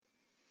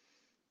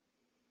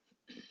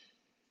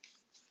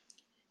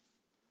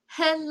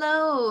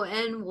Hello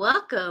and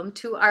welcome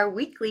to our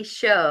weekly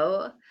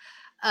show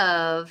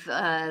of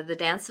the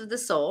Dance of the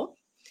Soul.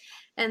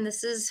 And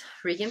this is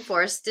Regan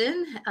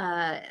Forston,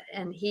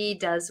 and he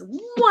does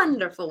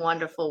wonderful,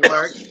 wonderful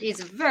work.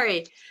 He's a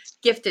very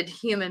gifted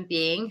human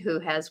being who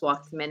has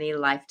walked many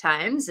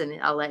lifetimes,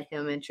 and I'll let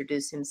him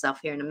introduce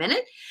himself here in a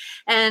minute.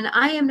 And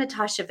I am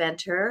Natasha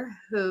Venter,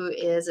 who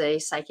is a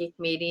psychic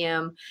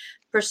medium,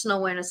 personal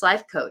awareness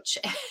life coach.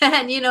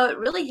 And, it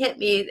really hit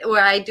me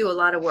where I do a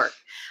lot of work.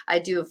 I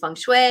do feng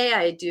shui,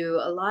 I do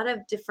a lot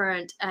of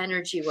different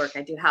energy work,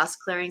 I do house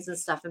clearings and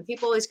stuff. And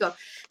people always go,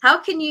 how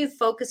can you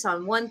focus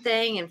on one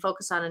thing and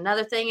focus on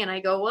another thing? And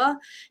I go, well,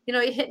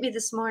 it hit me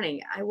this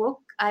morning. I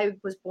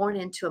was born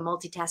into a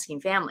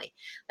multitasking family.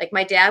 Like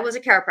my dad was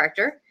a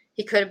chiropractor.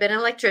 He could have been an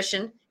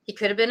electrician. He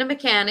could have been a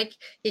mechanic.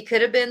 He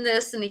could have been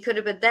this and he could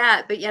have been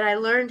that. But yet I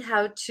learned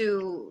how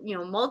to,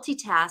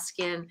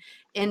 multitask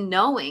in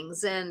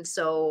knowings. And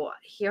so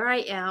here I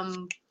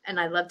am. And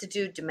I love to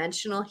do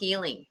dimensional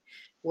healing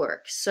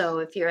work. So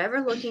if you're ever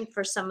looking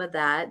for some of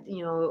that,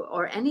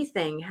 or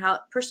anything, how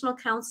personal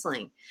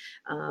counseling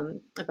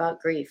about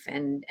grief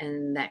and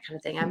that kind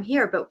of thing, I'm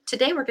here. But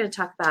today we're going to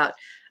talk about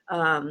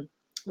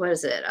what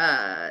is it?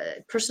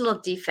 Personal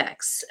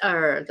defects,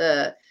 or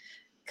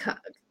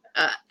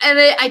and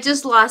I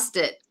just lost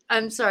it.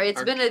 I'm sorry.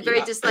 It's been a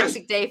very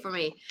dyslexic day for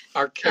me.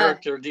 Our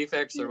character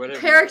defects or whatever.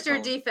 Character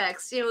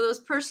defects, those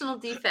personal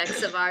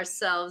defects of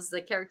ourselves,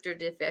 the character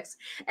defects.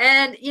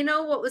 And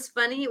what was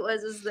funny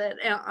is that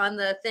on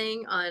the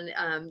thing on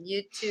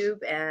YouTube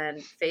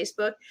and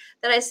Facebook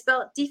that I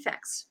spelled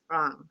defects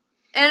wrong.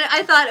 And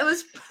I thought it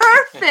was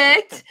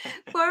perfect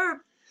for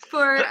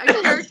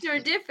a character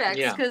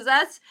defects, because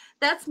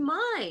that's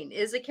mine,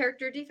 is a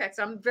character defects.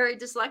 I'm very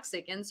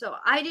dyslexic. And so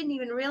I didn't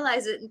even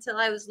realize it until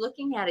I was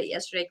looking at it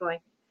yesterday going,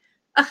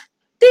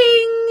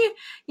 ding,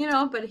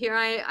 but here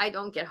I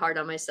don't get hard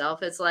on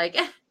myself. It's like,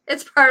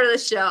 it's part of the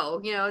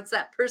show, it's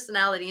that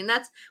personality. And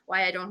that's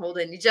why I don't hold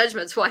any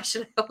judgments. Why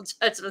should I hold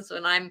judgments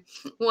when I'm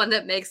one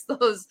that makes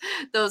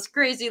those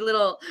crazy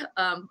little,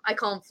 I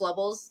call them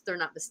flubbles. They're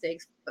not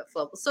mistakes, but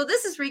flubbles. So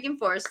this is Regan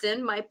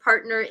Forston, my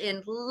partner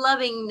in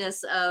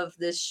lovingness of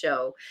this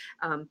show,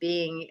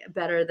 being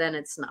better than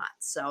it's not.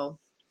 So.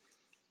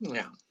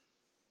 Yeah.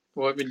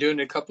 Well, I've been doing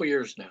it a couple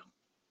years now.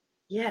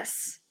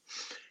 Yes.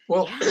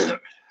 Well,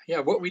 yeah,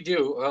 what we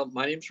do, well,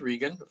 my name's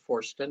Regan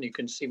Forston. You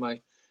can see my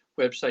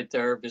website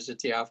there, visit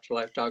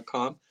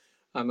theafterlife.com.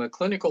 I'm a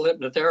clinical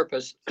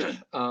hypnotherapist,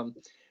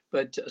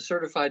 but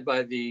certified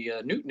by the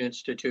Newton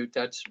Institute.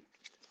 That's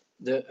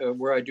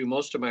where I do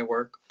most of my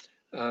work.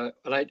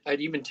 But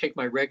I'd even take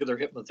my regular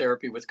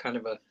hypnotherapy with kind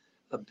of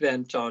a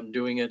bent on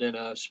doing it in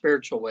a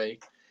spiritual way,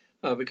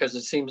 because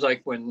it seems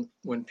like when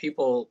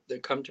people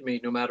that come to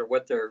me, no matter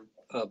what their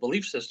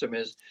belief system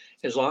is,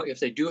 if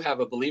they do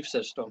have a belief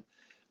system,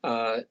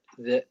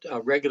 that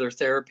regular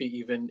therapy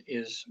even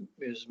is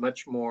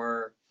much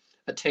more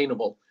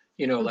attainable.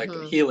 Like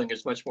healing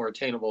is much more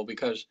attainable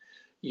because,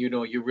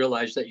 you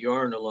realize that you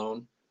aren't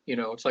alone.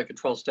 It's like a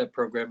 12-step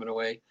program in a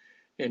way,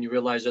 and you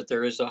realize that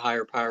there is a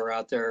higher power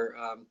out there.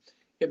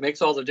 It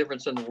makes all the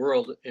difference in the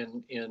world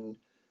in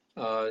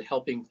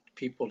helping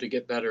people to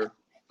get better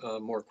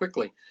more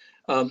quickly.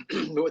 But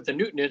with the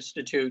Newton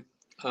Institute,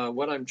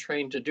 what I'm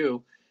trained to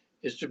do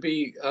is to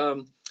be,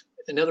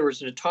 in other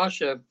words,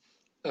 Natasha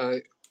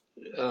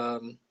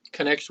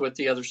connects with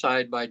the other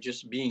side by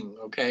just being,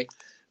 okay?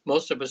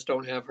 Most of us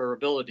don't have her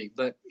ability,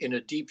 but in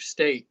a deep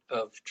state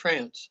of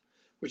trance,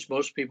 which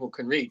most people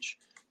can reach,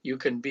 you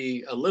can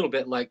be a little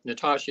bit like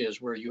Natasha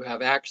is, where you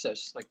have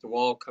access, like the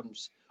wall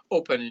comes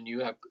open and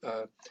you have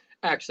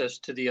access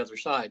to the other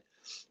side.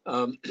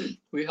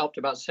 We helped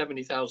about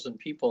 70,000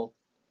 people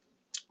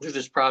through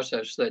this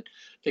process, that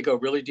they go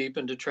really deep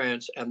into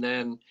trance, and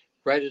then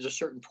right at a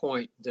certain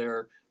point,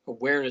 their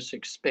awareness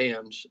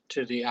expands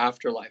to the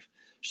afterlife.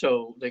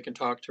 So they can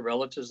talk to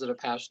relatives that have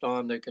passed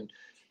on. They can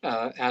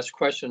ask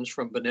questions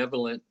from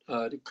benevolent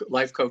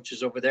life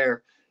coaches over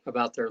there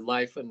about their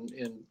life,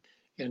 and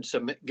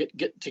some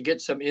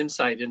get some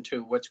insight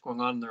into what's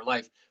going on in their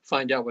life.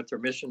 Find out what their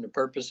mission and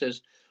purpose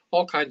is.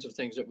 All kinds of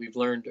things that we've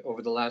learned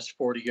over the last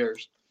 40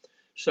 years.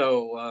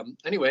 So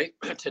anyway,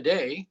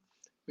 today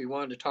we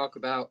wanted to talk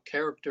about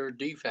character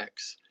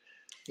defects.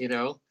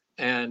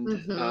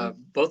 And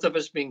both of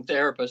us being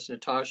therapists,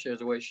 Natasha,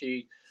 the way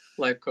she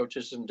life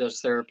coaches and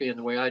does therapy, and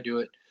the way I do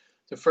it,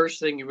 the first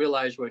thing you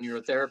realize when you're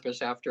a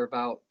therapist, after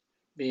about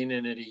being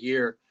in it a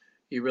year,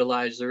 you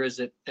realize there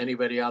isn't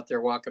anybody out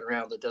there walking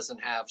around that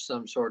doesn't have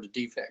some sort of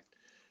defect.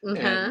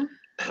 And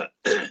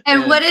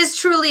what is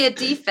truly a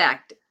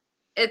defect?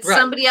 It's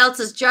somebody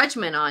else's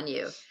judgment on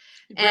you.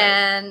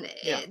 And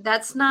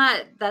that's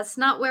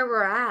not where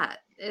we're at.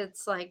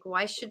 It's like,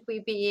 why should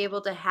we be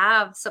able to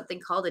have something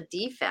called a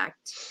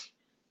defect?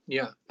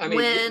 Yeah. I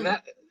mean,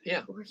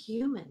 we're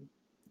human.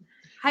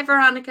 Hi,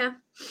 Veronica.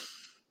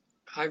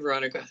 Hi,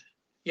 Veronica.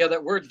 Yeah,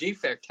 that word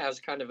defect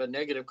has kind of a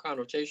negative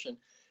connotation,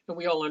 and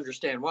we all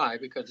understand why,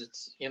 because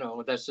it's,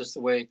 that's just the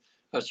way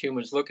us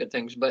humans look at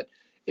things. But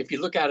if you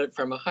look at it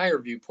from a higher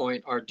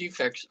viewpoint, our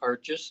defects are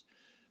just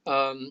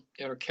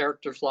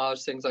character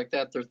flaws, things like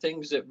that. They're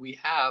things that we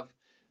have,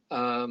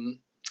 um,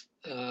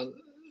 uh,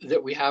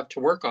 that we have to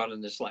work on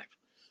in this life.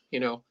 You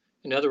know,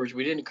 in other words,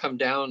 we didn't come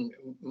down.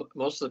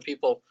 Most of the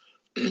people,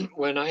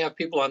 when I have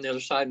people on the other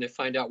side and they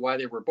find out why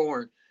they were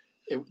born,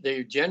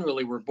 they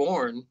generally were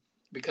born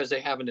because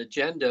they have an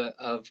agenda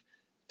of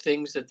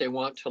things that they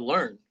want to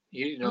learn.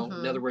 You know,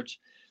 in other Mm-hmm. words,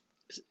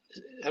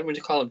 I don't want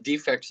to call them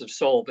defects of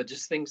soul, but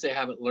just things they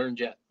haven't learned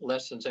yet,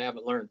 lessons they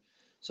haven't learned.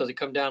 So they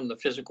come down in the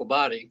physical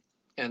body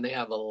and they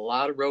have a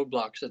lot of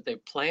roadblocks that they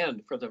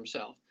planned for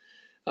themselves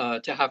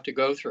to have to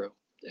go through.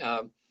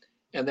 Um,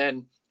 and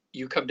then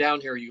you come down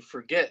here, you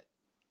forget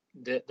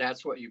that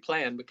that's what you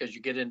planned because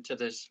you get into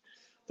this,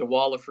 the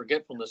wall of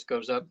forgetfulness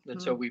goes up.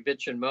 And so Mm-hmm. we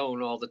bitch and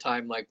moan all the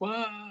time, like,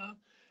 well,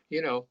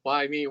 you know,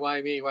 why me,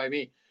 why me, why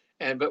me?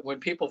 And but when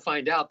people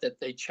find out that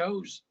they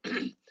chose,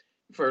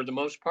 for the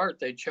most part,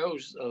 they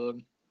chose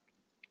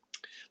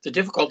the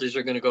difficulties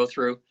they're going to go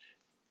through,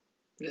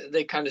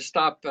 they kind of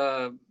stop,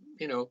 kind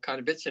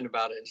of bitching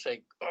about it and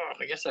say, oh,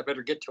 I guess I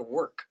better get to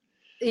work,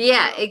 you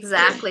Yeah, know.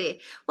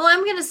 exactly. Well,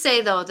 I'm going to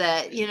say though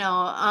that,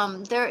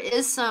 there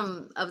is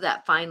some of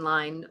that fine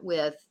line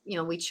with,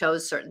 we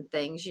chose certain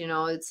things,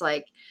 it's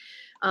like,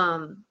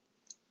 um,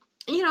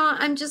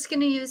 I'm just going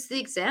to use the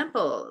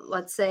example,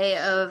 let's say,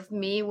 of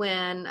me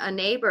when a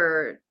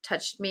neighbor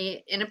touched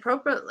me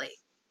inappropriately,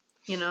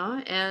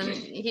 and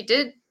he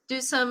did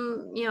do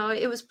some,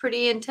 it was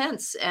pretty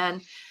intense.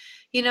 And,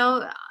 you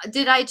know,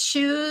 did I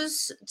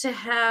choose to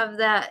have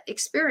that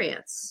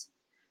experience?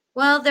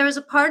 Well, there was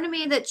a part of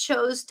me that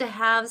chose to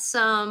have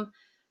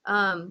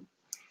um,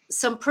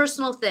 some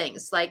personal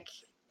things. Like,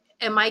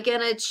 am I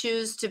gonna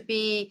choose to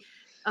be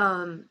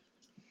um,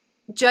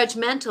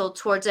 judgmental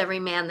towards every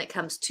man that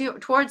comes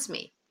towards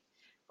me,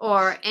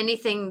 or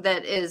anything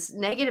that is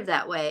negative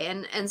that way?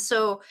 And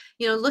so,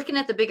 looking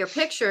at the bigger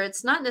picture,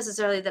 it's not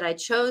necessarily that I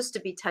chose to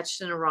be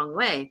touched in a wrong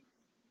way,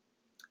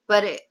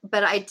 but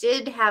I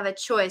did have a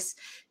choice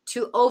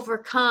to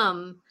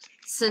overcome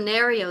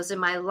scenarios in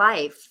my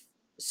life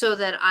so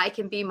that I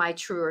can be my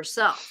truer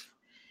self.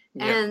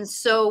 Yeah. And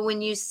so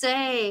when you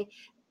say,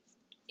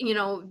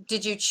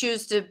 did you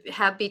choose to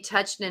have be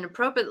touched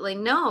inappropriately?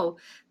 No,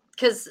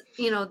 because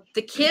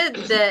the kid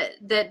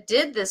that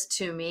did this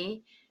to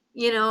me,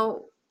 you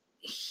know,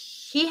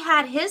 he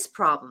had his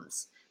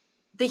problems.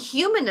 The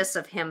humanness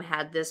of him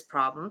had this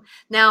problem.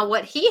 Now,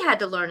 what he had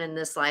to learn in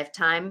this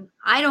lifetime,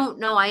 I don't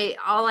know. I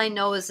All I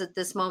know is that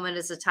this moment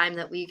is the time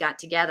that we got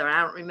together.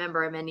 I don't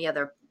remember him any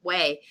other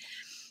way.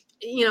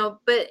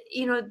 But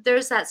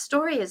there's that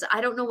story. Is I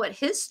don't know what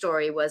his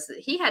story was that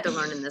he had to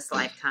learn in this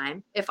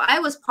lifetime. If I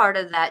was part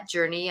of that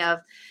journey of,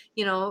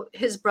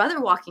 his brother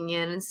walking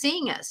in and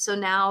seeing us. So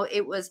now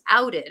it was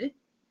outed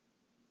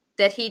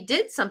that he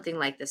did something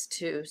like this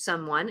to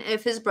someone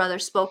if his brother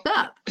spoke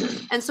up.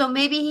 And so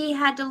maybe he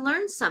had to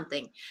learn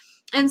something.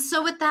 And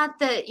so with that,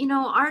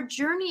 our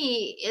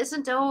journey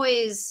isn't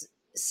always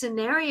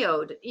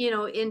scenarioed,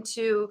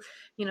 into,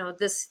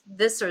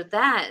 this or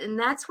that. And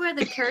that's where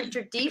the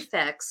character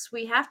defects,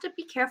 we have to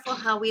be careful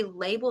how we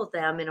label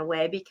them in a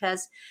way,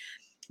 because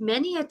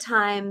many a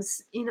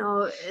times,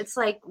 it's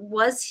like,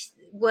 was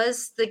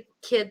the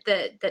kid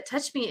that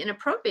touched me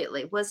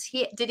inappropriately,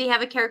 did he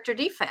have a character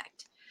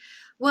defect?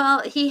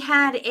 Well, he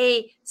had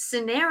a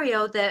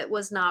scenario that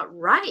was not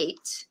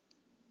right,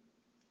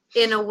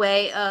 in a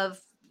way of,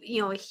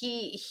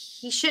 he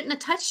shouldn't have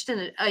touched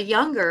a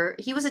younger,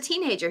 he was a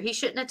teenager, he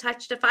shouldn't have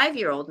touched a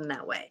 5-year-old in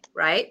that way,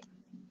 right?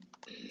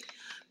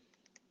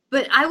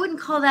 But I wouldn't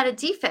call that a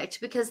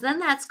defect, because then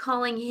that's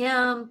calling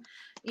him,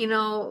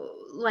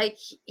 like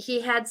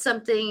he had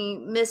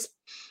something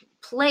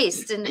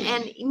misplaced,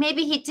 and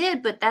maybe he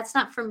did, but that's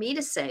not for me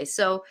to say.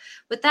 So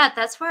with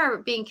that's where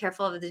being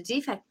careful of the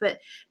defect. But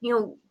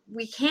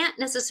we can't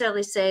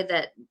necessarily say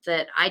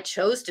that I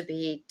chose to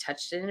be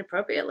touched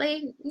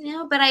inappropriately,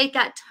 but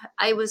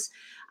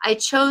I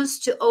chose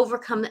to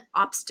overcome the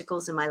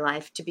obstacles in my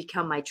life to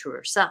become my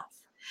truer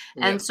self.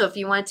 Yeah. And so if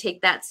you want to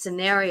take that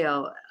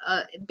scenario,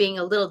 being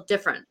a little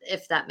different,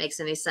 if that makes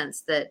any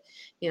sense, that,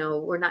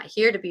 we're not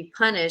here to be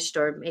punished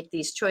or make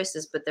these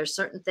choices, but there's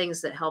certain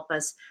things that help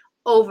us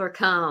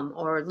overcome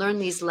or learn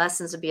these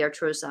lessons to be our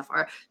true self,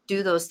 or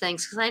do those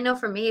things. Because I know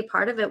for me,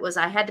 part of it was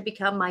I had to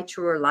become my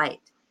truer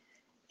light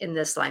in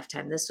this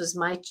lifetime. This was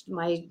my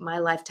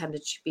lifetime to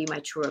be my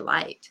truer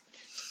light.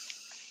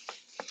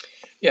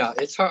 Yeah,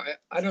 it's hard.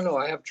 I don't know.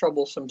 I have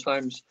trouble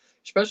sometimes,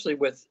 especially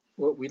with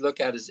what we look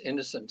at as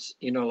innocence,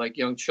 like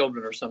young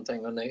children or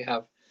something, when they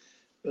have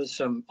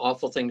some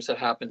awful things that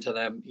happen to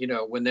them,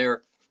 when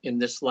they're in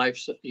this life,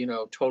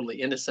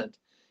 totally innocent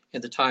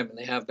at the time, and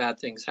they have bad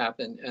things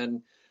happen.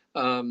 And,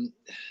 um,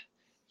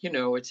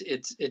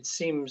 it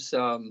seems,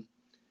 I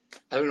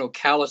don't know,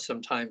 callous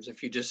sometimes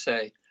if you just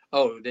say,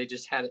 oh, they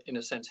just had it, in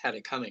a sense, had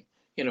it coming,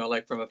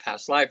 like from a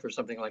past life or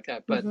something like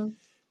that. Mm-hmm.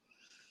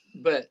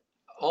 But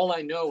all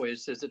I know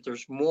is that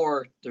there's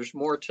more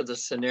to the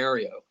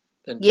scenario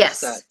than just Yes.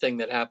 that thing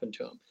that happened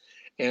to him.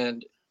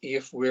 And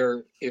if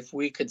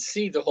we could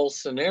see the whole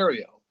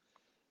scenario,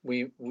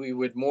 we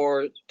would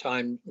more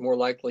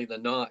likely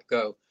than not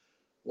go,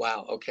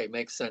 wow, okay,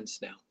 makes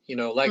sense now. You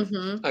know, like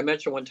Mm-hmm. I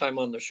mentioned one time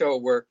on the show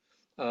where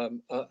a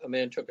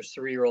man took his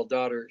 3-year-old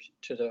daughter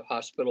to the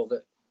hospital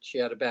that she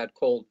had a bad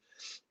cold,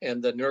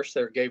 and the nurse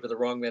there gave her the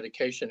wrong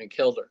medication and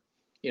killed her.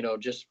 You know,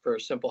 just for a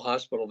simple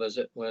hospital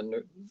visit when,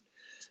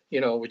 you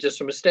know, it was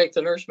just a mistake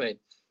the nurse made.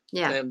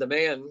 Yeah. And the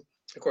man,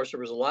 of course, there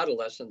was a lot of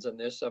lessons in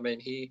this. I mean,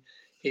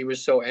 he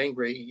was so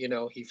angry, you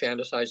know, he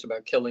fantasized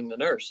about killing the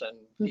nurse and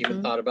even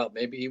Mm-hmm. thought about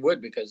maybe he would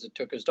because it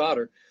took his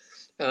daughter.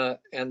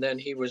 And then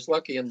he was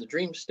lucky in the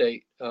dream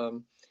state.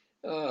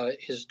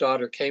 His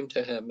daughter came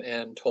to him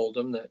and told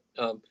him that,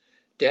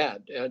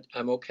 Dad,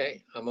 I'm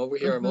okay. I'm over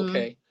here. I'm Mm-hmm.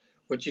 okay.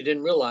 What you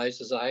didn't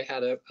realize is I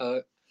had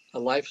a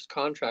life's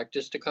contract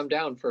just to come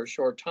down for a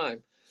short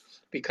time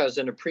because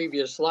in a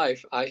previous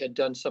life, I had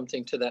done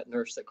something to that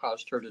nurse that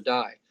caused her to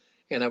die.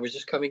 And I was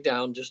just coming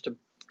down just to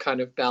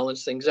kind of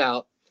balance things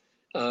out.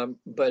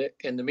 But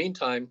in the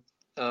meantime,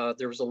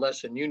 there was a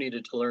lesson you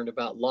needed to learn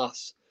about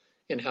loss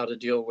and how to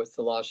deal with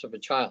the loss of a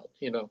child,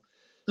 you know.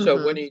 So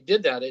when Mm-hmm. he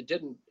did that, it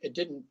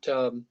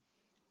didn't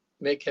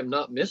make him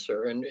not miss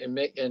her,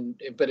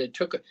 but it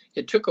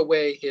took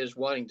away his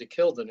wanting to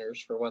kill the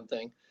nurse for one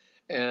thing,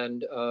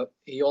 and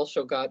he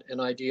also got an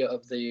idea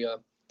of the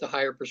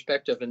higher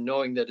perspective and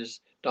knowing that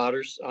his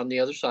daughter's on the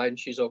other side and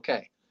she's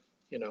okay,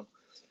 you know.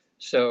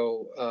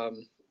 So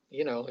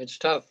you know, it's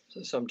tough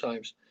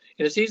sometimes,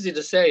 and it's easy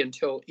to say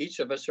until each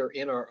of us are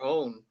in our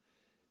own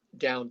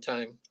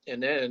downtime,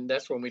 and then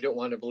that's when we don't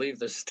want to believe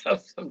this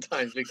stuff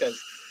sometimes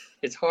because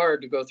it's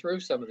hard to go through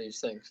some of these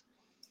things.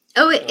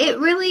 Oh, it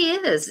Um, really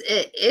is.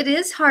 It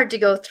is hard to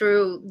go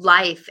through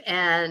life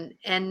and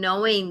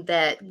knowing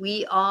that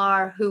we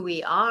are who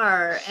we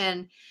are,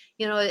 and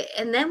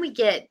and then we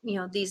get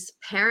these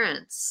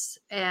parents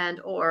and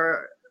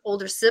or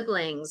older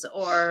siblings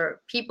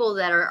or people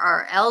that are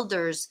our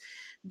elders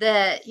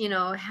that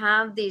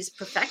have these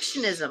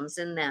perfectionisms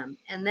in them,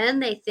 and then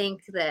they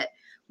think that,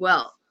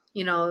 well,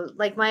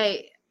 like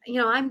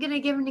I'm going to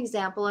give an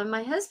example, and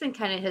my husband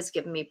kind of has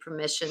given me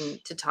permission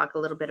to talk a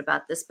little bit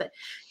about this, but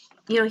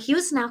he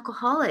was an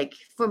alcoholic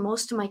for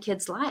most of my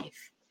kid's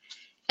life.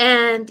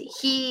 And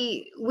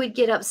he would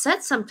get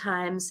upset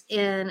sometimes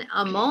in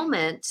a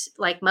moment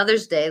like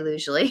Mother's Day,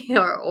 usually,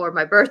 or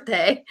my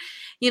birthday,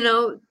 you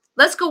know,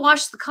 let's go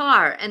wash the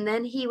car. And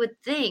then he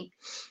would think,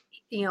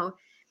 you know,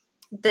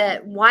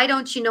 that why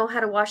don't you know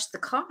how to wash the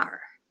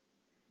car?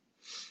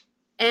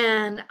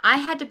 And I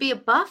had to be a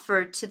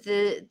buffer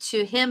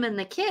to him and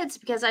the kids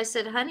because I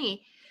said,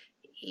 honey,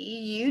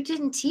 you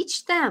didn't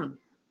teach them.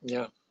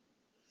 yeah,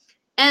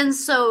 And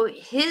so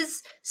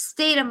his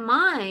state of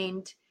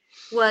mind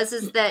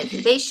is that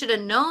they should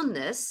have known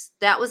this.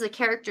 That was a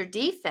character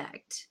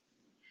defect.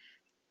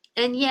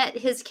 And yet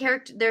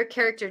their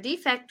character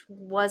defect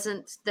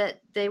wasn't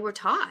that they were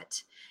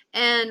taught.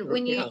 And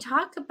when you yeah,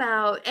 talk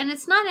about, and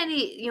it's not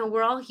any,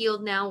 we're all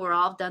healed now, we're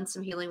all done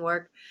some healing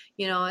work,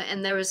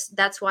 and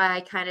that's why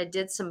I kind of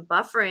did some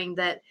buffering,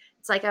 that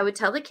it's like I would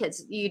tell the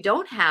kids, you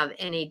don't have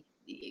any,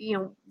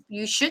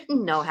 you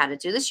shouldn't know how to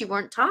do this. You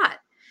weren't taught.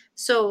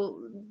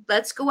 So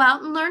let's go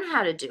out and learn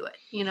how to do it,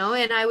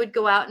 and I would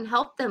go out and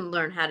help them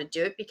learn how to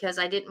do it because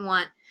I didn't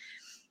want,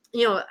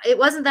 it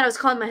wasn't that I was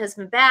calling my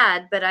husband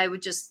bad, but I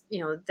would just,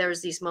 there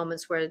was these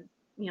moments where,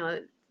 you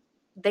know,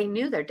 they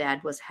knew their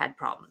dad had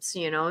problems,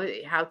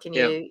 how can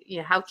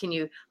yeah, how can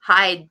you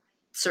hide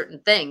certain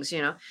things,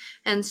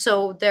 And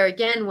so there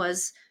again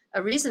was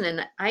a reason.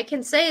 And I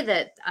can say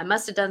that I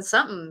must have done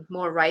something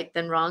more right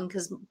than wrong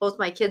because both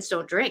my kids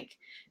don't drink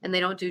and they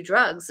don't do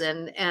drugs.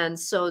 And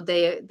so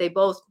they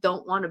both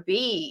don't want to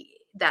be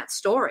that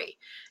story.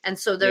 And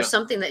so there's yeah,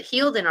 something that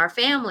healed in our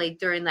family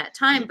during that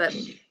time.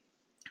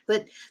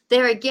 But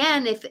there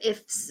again,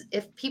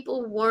 if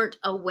people weren't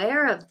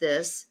aware of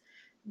this,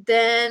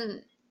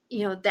 then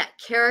that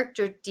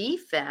character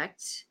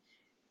defect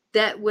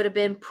that would have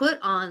been put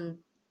on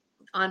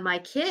my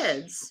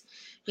kids,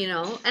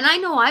 and I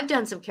know I've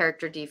done some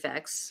character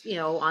defects,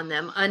 on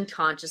them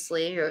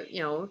unconsciously, or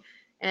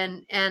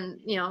and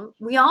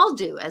we all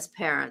do as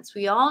parents,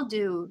 we all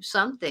do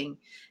something.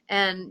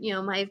 And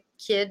my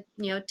kid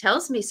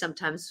tells me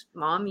sometimes,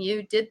 Mom,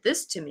 you did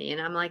this to me,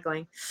 and I'm like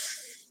going,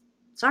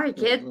 sorry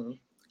kid, hmm,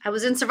 I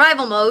was in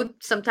survival mode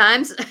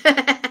sometimes.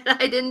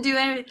 I didn't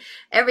do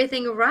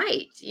everything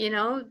right,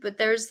 but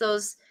there's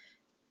those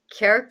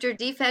character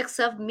defects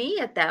of me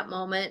at that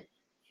moment.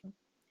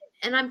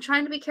 And I'm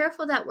trying to be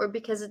careful of that word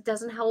because it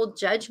doesn't hold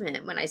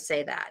judgment when I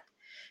say that.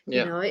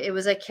 yeah, It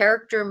was a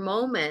character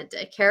moment,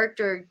 a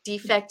character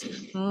defect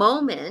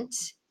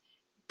moment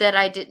that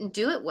I didn't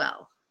do it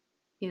well.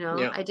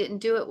 yeah, I didn't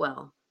do it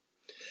well.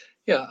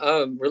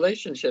 yeah.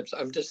 Relationships.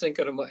 I'm just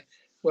thinking of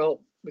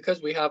well,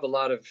 because we've had a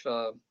lot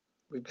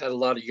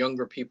of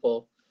younger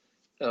people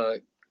uh,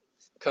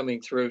 coming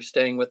through,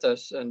 staying with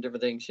us and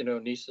different things, you know,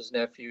 nieces,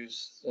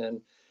 nephews,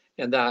 and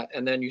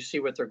then you see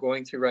what they're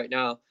going through right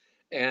now.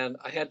 And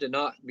I had to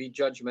not be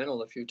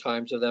judgmental a few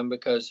times of them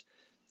because,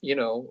 you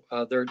know,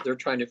 they're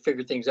trying to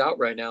figure things out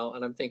right now.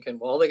 And I'm thinking,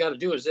 well, all they got to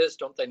do is this.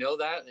 Don't they know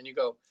that? And you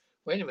go,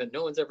 wait a minute,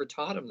 no one's ever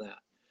taught them that,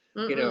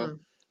 you know. Mm-mm.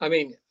 I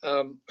mean,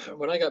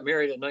 when I got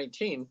married at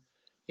 19,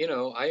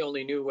 I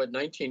only knew what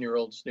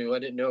 19-year-olds knew. I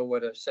didn't know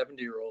what a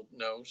 70-year-old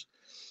knows.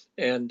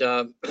 And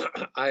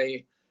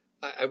I,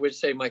 I would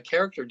say my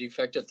character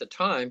defect at the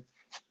time,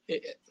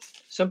 it,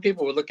 some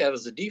people would look at it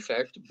as a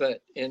defect,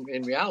 but in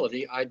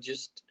reality,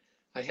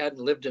 I hadn't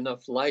lived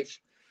enough life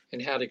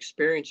and had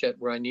experience yet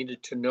where I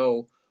needed to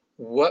know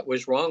what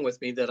was wrong with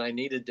me that I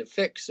needed to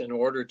fix in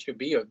order to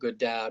be a good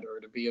dad or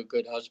to be a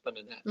good husband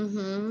and that.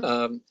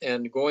 Mm-hmm.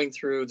 And going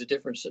through the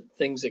different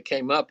things that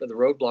came up and the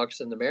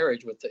roadblocks in the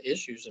marriage with the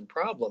issues and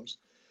problems,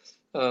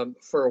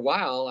 for a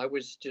while, I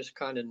was just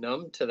kind of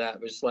numb to that.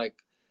 It was like,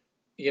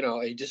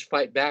 you just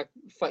fight back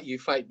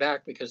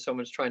because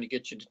someone's trying to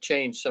get you to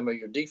change some of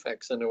your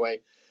defects in a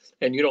way,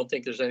 and you don't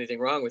think there's anything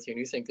wrong with you, and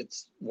you think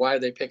it's, why are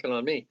they picking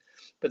on me?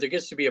 But there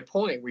gets to be a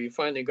point where you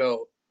finally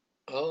go,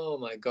 oh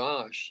my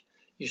gosh,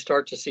 you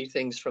start to see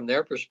things from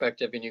their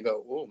perspective, and you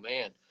go, oh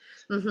man,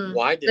 Mm-hmm.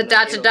 why The didn't I,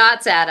 dots to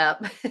dots add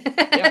up.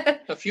 yeah,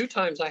 a few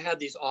times I had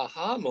these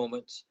aha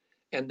moments,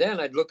 and then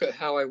I'd look at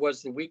how I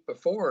was the week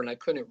before, and I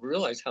couldn't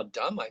realize how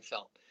dumb I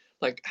felt.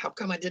 Like, how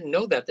come I didn't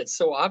know that? That's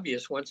so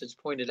obvious once it's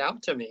pointed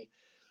out to me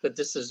that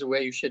this is the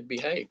way you should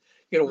behave.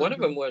 One of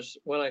them Mm-hmm. was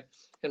when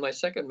in my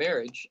second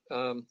marriage,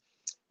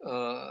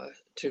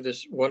 to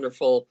this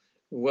wonderful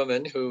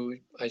woman who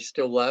I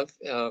still love.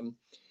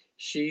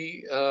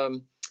 She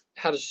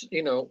had us,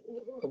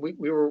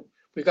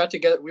 we got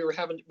together,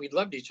 we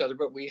loved each other,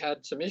 but we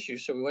had some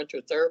issues. So we went to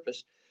a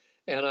therapist,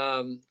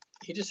 and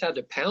he just had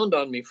to pound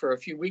on me for a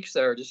few weeks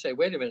there to say,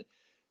 wait a minute,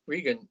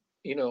 Regan,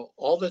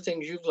 all the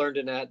things you've learned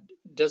in that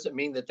doesn't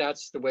mean that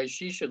that's the way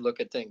she should look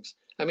at things.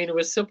 I mean, it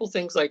was simple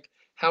things like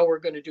how we're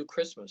going to do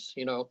Christmas.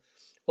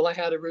 Well, I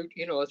had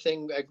a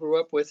thing I grew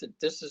up with.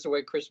 This is the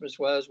way Christmas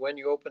was, when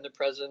you open the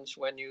presents,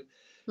 when you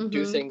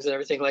do Mm-hmm. things and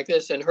everything like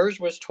this. And hers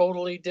was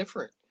totally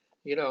different,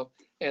 you know,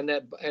 and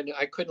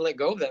I couldn't let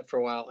go of that for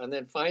a while. And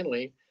then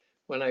finally,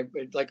 when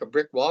like a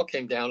brick wall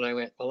came down, I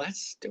went, well, that's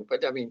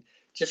stupid. I mean,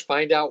 just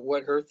find out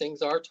what her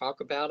things are, talk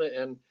about it,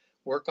 and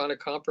work on a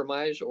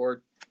compromise.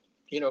 Or,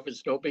 if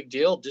it's no big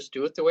deal, just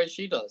do it the way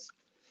she does.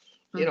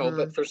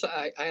 Mm-hmm. But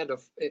I had to,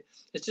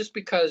 it's just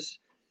because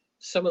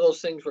some of those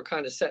things were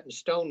kind of set in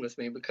stone with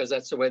me because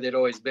that's the way they'd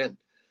always been.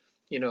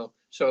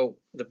 So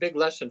the big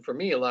lesson for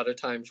me a lot of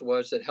times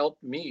was that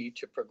helped me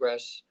to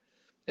progress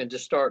and to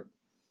start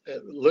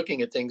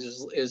looking at things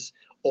is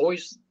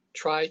always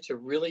try to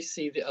really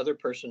see the other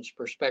person's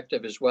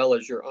perspective as well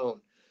as your own.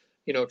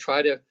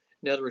 Try to,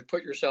 in other words,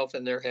 put yourself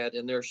in their head,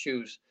 in their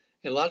shoes.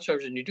 And a lot of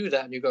times when you do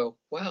that and you go,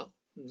 wow,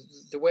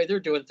 the way they're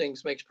doing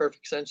things makes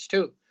perfect sense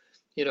too.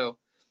 you know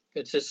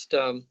it's just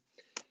I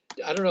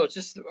don't know, it's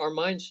just our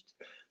minds.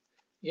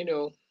 you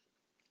know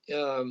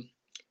um,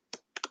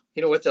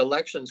 with the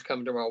elections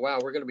coming tomorrow, wow,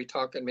 we're going to be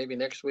talking, maybe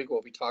next week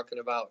we'll be talking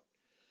about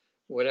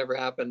whatever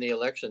happened in the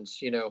elections,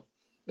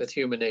 with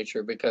human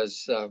nature,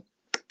 because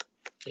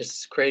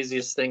it's the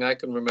craziest thing I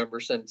can remember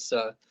since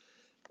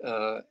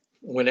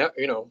whenever,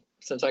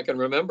 since I can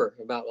remember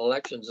about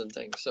elections and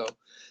things. So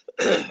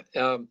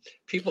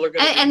people are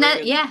going to be And that,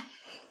 bringing yeah.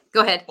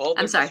 Go ahead. all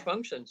I'm their sorry.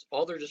 dysfunctions.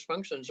 All their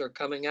dysfunctions are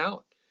coming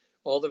out.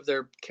 All of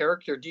their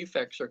character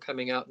defects are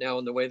coming out now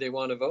in the way they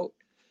want to vote.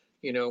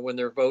 When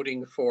they're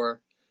voting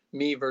for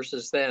me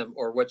versus them,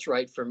 or what's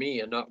right for me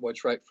and not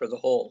what's right for the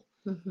whole.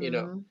 You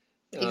know, Mm-hmm. um,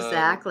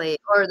 Exactly.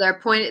 Or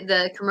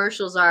the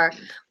commercials are,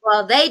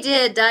 well, they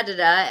did da da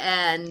da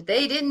and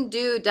they didn't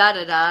do da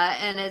da da.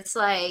 And it's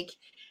like,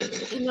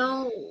 you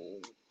know,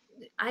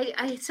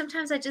 I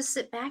sometimes I just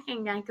sit back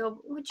and I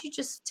go, would you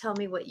just tell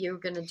me what you're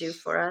going to do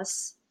for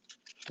us?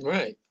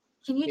 right?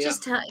 Can you Yeah,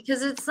 just tell?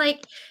 Because it's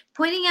like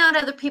pointing out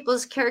other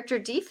people's character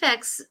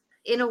defects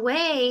in a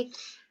way,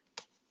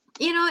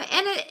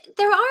 and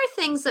there are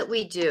things that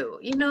we do,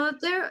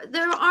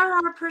 there are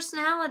our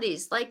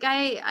personalities. Like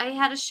I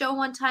had a show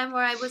one time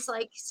where I was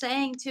like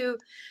saying to,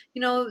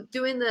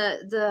 doing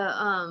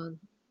the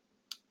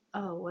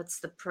oh, what's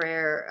the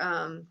prayer?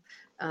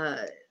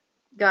 Uh,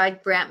 God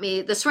grant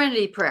me the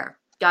serenity prayer.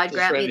 God the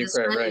grant me Serenity the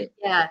Prayer, serenity. right?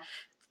 Yeah,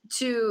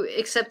 to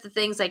accept the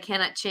things I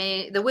cannot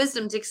change, the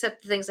wisdom to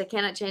accept the things I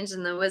cannot change,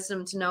 and the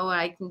wisdom to know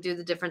I can do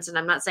the difference. And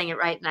I'm not saying it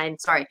right, and I'm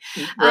sorry.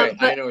 Right.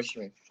 But I know what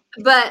you mean.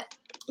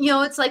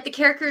 it's like the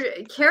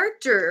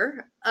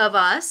character of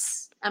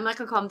us, I'm not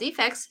gonna call them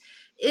defects,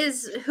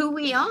 is who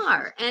we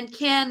are. And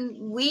can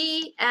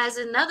we as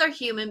another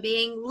human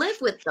being live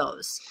with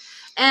those?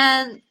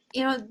 And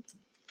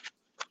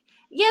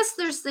yes,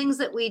 there's things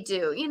that we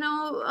do,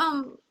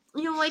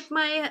 like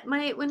my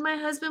when my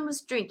husband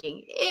was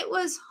drinking, it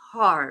was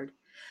hard,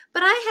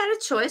 but I had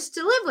a choice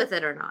to live with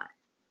it or not,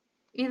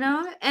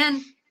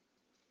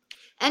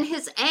 and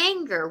his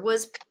anger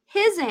was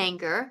his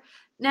anger.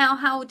 Now,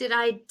 how did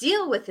I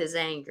deal with his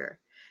anger?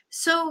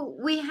 So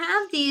we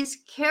have these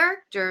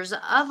characters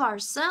of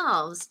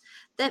ourselves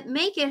that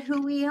make it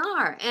who we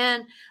are.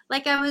 And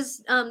like I was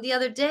the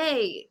other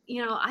day,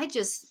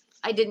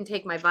 I didn't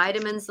take my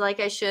vitamins like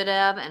I should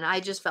have, and I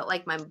just felt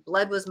like my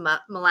blood was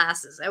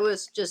molasses. I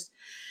was just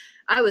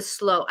I was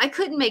slow. I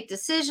couldn't make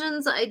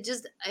decisions.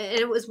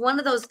 It was one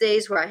of those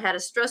days where I had a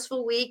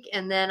stressful week,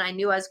 and then I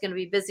knew I was going to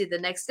be busy the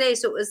next day.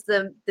 So it was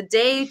the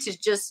day to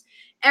just,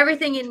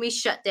 everything in me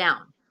shut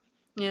down.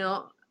 You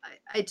know,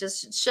 I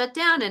just shut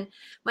down. And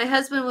my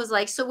husband was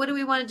like, "So what do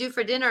we want to do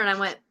for dinner?" And I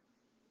went,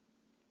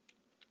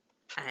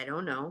 "I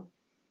don't know.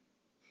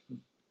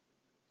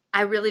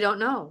 I really don't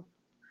know.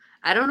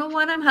 I don't know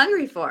what I'm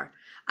hungry for."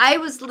 I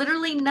was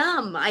literally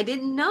numb. I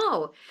didn't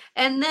know.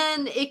 And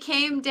then it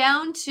came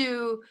down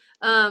to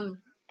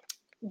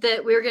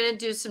that we were going to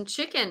do some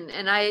chicken.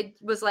 And I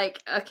was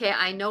like, okay,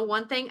 I know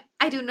one thing.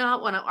 I do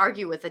not want to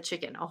argue with a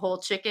chicken, a whole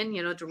chicken,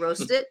 to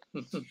roast it.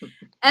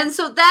 And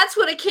so that's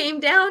what it came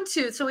down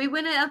to. So we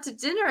went out to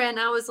dinner, and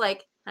I was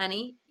like,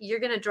 honey, you're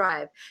going to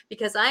drive,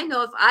 because I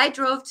know if I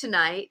drove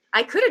tonight,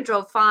 I could have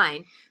drove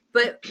fine,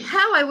 but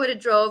how I would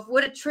have drove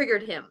would have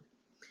triggered him.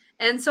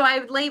 And so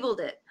I labeled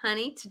it,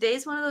 honey,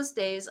 today's one of those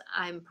days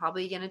I'm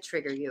probably going to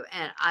trigger you.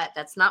 And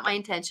that's not my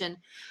intention.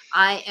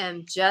 I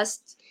am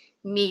just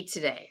me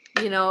today,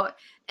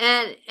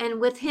 and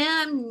with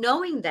him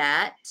knowing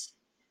that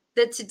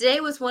today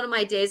was one of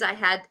my days, I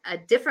had a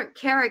different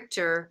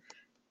character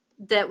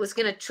that was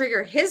going to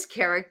trigger his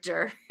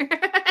character,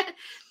 that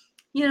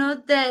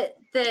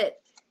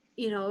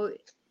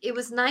it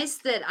was nice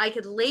that I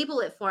could label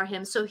it for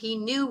him, so he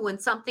knew when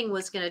something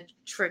was going to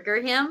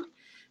trigger him,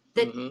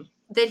 that Mm-hmm.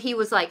 that he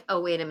was like, oh,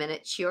 wait a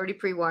minute, she already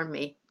pre-warned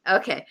me.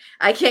 Okay,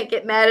 I can't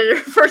get mad at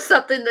her for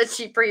something that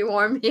she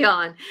pre-warned me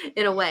on,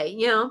 in a way,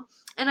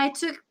 and I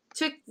took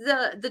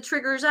the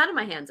triggers out of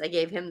my hands. I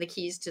gave him the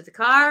keys to the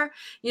car.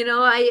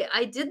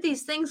 I did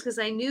these things because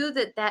I knew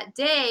that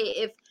day,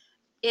 if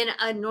in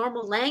a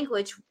normal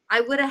language,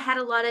 I would have had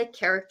a lot of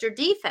character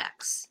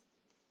defects,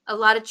 a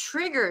lot of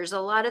triggers, a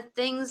lot of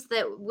things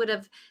that would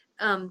have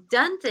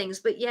done things.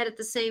 But yet at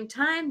the same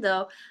time,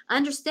 though,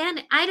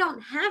 understand I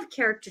don't have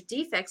character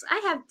defects. I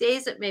have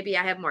days that maybe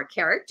I have more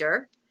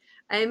character.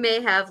 I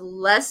may have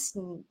less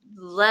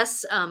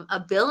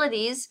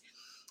abilities.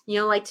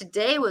 Like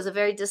today was a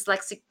very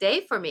dyslexic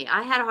day for me.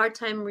 I had a hard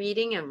time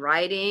reading and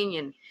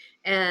writing,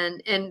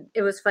 and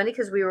it was funny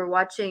because we were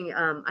watching.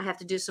 I have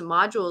to do some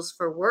modules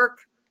for work,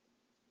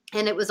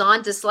 and it was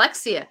on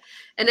dyslexia,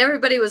 and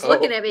everybody was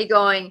looking at me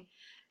going,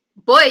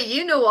 boy,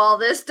 you know all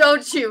this,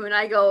 don't you? And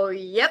I go,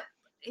 yep,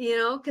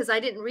 because I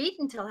didn't read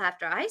until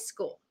after high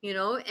school,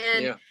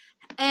 and Yeah.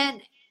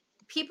 and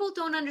people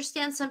don't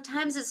understand.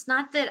 Sometimes it's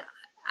not that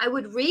I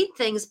would read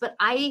things, but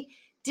I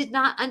did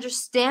not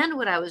understand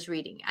what I was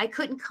reading. I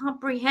couldn't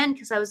comprehend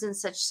because I was in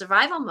such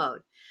survival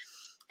mode.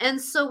 And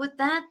so with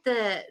that,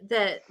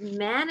 the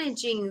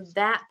managing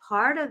that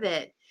part of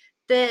it,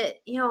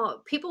 that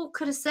people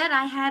could have said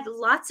I had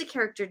lots of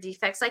character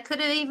defects. I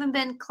could have even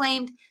been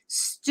claimed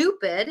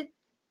stupid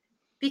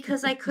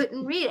because I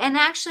couldn't read. And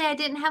actually, I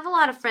didn't have a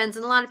lot of friends,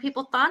 and a lot of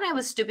people thought I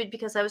was stupid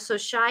because I was so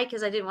shy,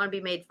 because I didn't want to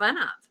be made fun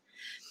of.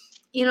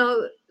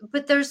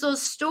 But there's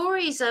those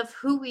stories of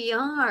who we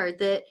are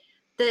that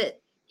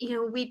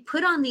we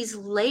put on these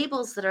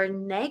labels that are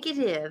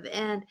negative,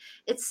 and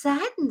it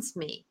saddens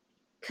me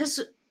because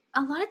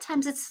a lot of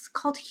times it's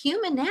called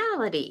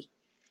humanality.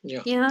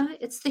 Yeah.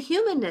 It's the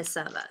humanness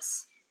of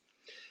us.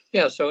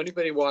 Yeah. So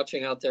anybody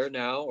watching out there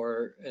now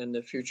or in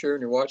the future,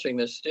 and you're watching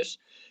this, just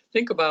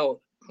think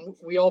about,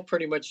 we all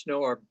pretty much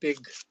know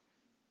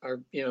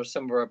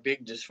some of our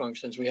big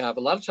dysfunctions we have.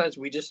 A lot of times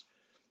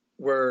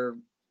we're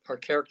our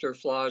character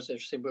flaws,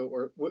 but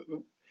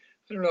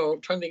I don't know,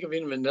 I'm trying to think of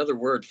even another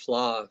word,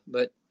 flaw,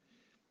 but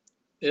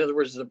in other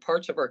words, the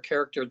parts of our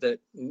character that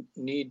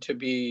need to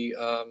be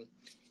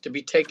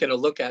taken a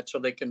look at so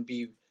they can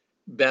be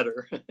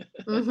better,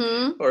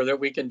 Mm-hmm. or that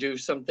we can do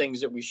some things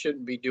that we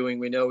shouldn't be doing.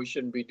 We know we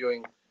shouldn't be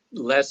doing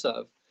less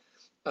of.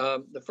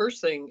 The first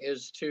thing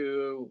is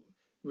to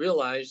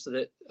realize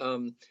that,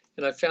 and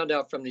I found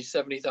out from these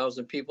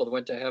 70,000 people that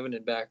went to heaven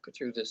and back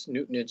through this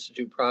Newton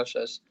Institute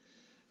process,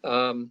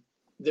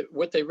 that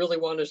what they really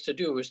want us to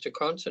do is to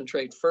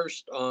concentrate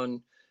first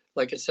on,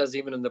 like it says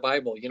even in the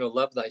Bible,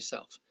 love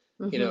thyself.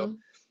 You know,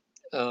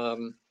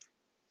 Mm-hmm.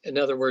 in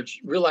other words,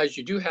 realize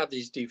you do have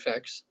these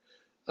defects,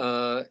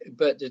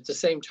 but at the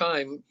same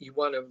time, you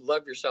want to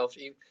love yourself.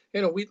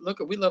 We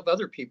love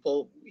other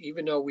people,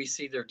 even though we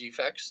see their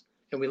defects,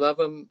 and we love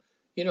them.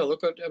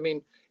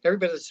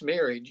 Everybody that's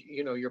married,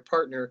 your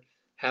partner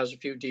has a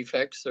few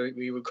defects, or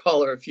we would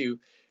call her a few,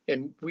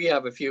 and we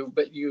have a few,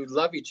 but you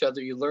love each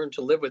other. You learn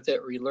to live with it,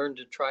 or you learn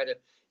to try to,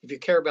 if you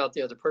care about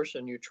the other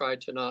person, you try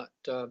to not,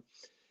 uh,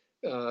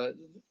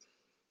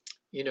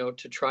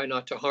 to try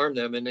not to harm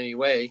them in any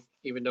way,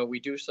 even though we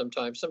do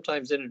sometimes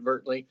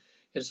inadvertently,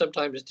 and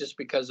sometimes it's just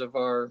because of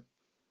our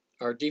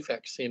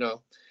defects.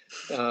 So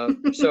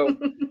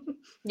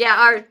Yeah,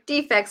 our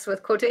defects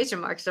with quotation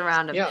marks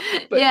around them. yeah,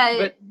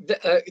 Yeah.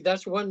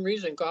 that's one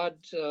reason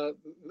God's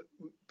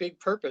big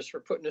purpose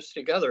for putting us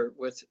together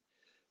with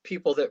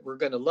people that we're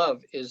going to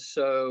love is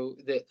so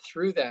that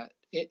through that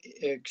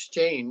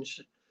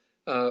exchange,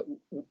 uh,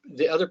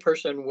 the other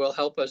person will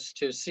help us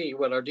to see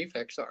what our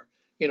defects are.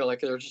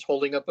 Like they're just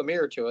holding up a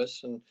mirror to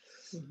us, and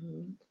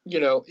Mhm.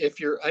 if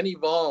you're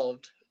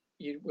unevolved,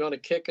 you want to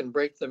kick and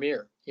break the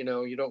mirror. You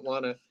don't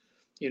want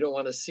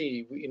to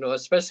see,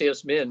 especially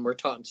as men, we're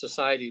taught in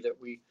society that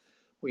we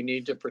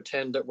need to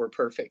pretend that we're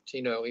perfect,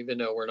 even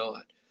though we're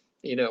not.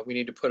 We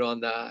need to put on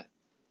that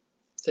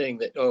thing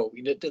that, oh,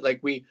 we did,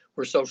 like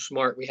we're so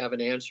smart, we have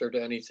an answer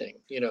to anything,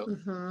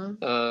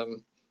 Mm-hmm.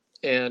 um,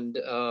 and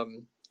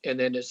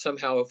then it's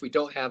somehow, if we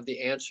don't have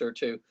the answer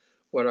to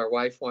what our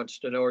wife wants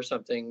to know or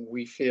something,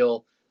 we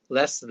feel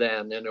less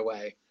than, in a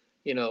way.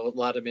 A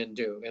lot of men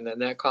do, and then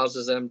that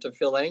causes them to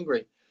feel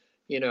angry,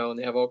 and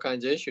they have all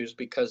kinds of issues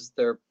because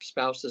their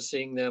spouse is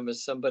seeing them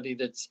as somebody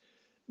that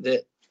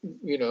that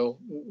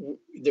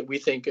we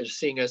think is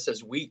seeing us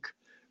as weak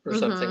or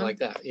something Mm-hmm. like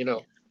that.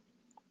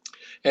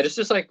 And it's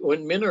just like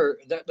when men are,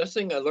 that's the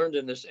thing I learned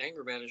in this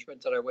anger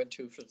management that I went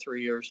to for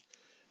 3 years,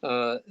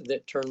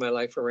 that turned my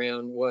life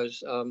around,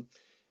 was,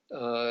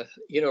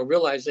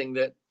 realizing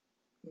that,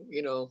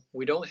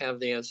 we don't have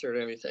the answer to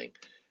everything,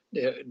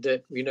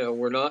 that,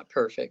 we're not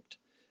perfect,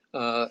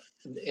 uh,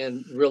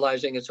 and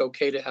realizing it's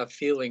okay to have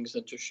feelings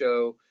and to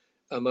show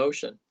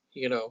emotion,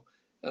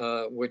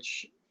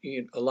 which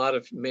a lot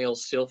of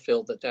males still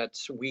feel that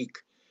that's weak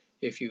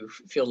if you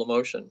feel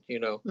emotion,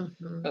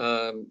 Mm-hmm.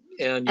 and you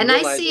And I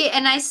realize it. see,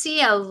 and I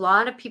see a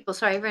lot of people.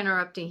 Sorry for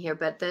interrupting here,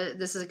 but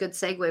this is a good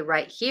segue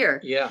right here.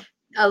 Yeah.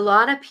 A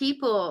lot of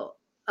people,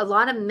 a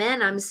lot of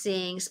men I'm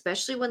seeing,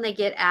 especially when they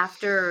get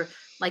after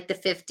like the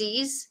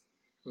 50s,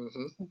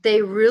 Hmm.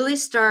 they really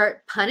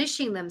start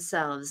punishing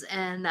themselves.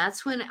 And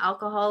that's when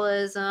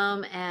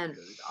alcoholism and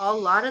a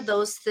lot of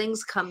those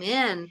things come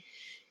in,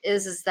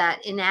 is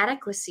that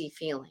inadequacy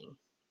feeling.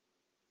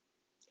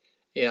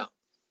 Yeah.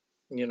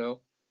 You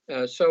know,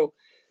 so,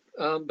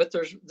 but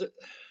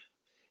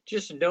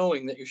just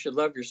knowing that you should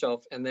love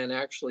yourself and then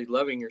actually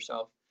loving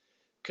yourself,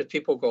 because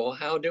people go, well,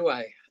 how do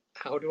I,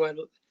 how do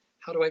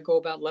I go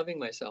about loving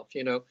myself?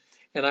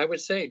 And I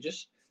would say,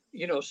 just,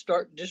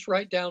 just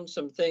write down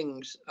some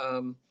things,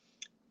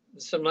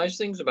 some nice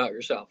things about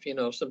yourself,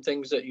 some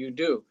things that you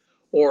do.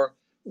 Or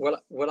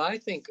what I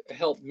think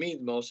helped me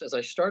the most is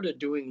I started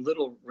doing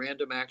little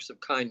random acts of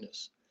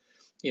kindness,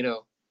 you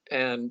know,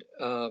 and,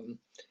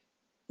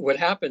 what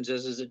happens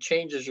is it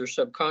changes your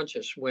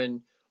subconscious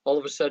when all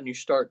of a sudden you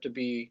start to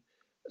be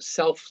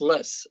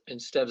selfless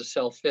instead of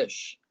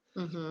selfish,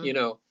 Mm-hmm. you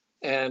know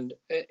and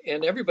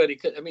everybody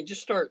could, I mean,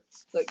 just start,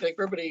 like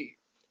everybody,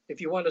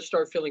 if you want to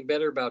start feeling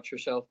better about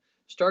yourself,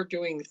 start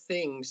doing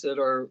things that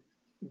are,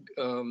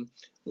 um,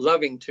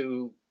 loving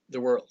to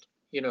the world.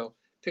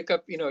 Pick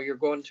up, you're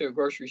going to a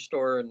grocery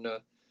store, and,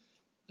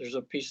 there's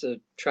a piece of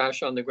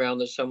trash on the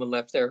ground that someone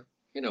left there.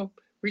 you know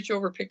Reach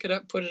over, pick it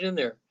up, put it in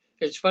there.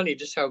 It's funny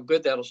just how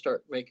good that'll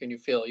start making you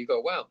feel. You go,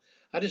 wow,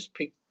 I just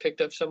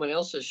picked up someone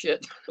else's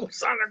shit. It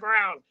was on the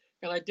ground,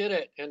 and I did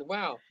it, and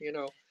wow.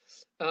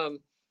 um,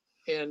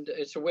 and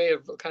it's a way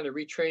of kind of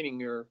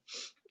retraining your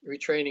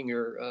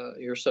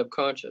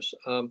subconscious.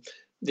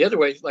 The other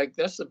way, like,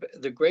 that's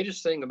the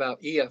greatest thing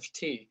about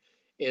EFT,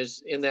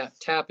 is in that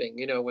tapping.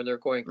 When they're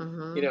going,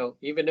 Mm-hmm.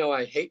 even though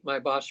I hate my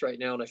boss right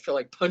now and I feel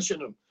like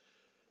punching him,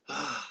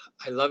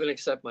 I love and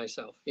accept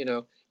myself.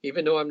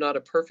 Even though I'm not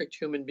a perfect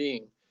human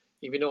being,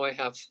 even though I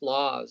have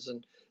flaws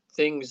and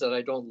things that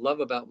I don't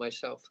love about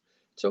myself,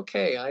 it's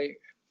okay. I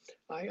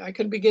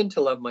can begin to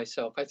love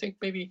myself. I think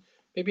maybe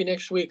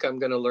next week I'm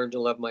going to learn to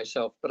love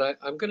myself, but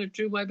I'm going to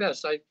do my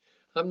best.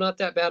 I'm not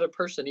that bad a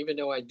person, even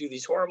though I do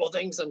these horrible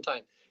things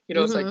sometimes.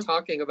 It's like Mm-hmm.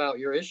 talking about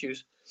your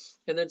issues,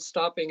 and then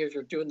stopping as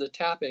you're doing the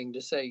tapping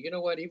to say, you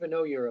know what, even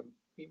though you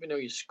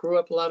screw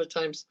up a lot of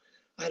times,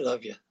 I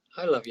love you.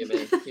 I love you,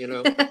 man.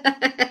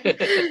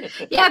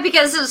 Yeah,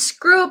 because a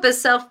screw up is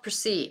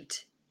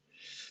self-perceived,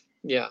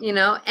 Yeah.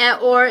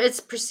 or it's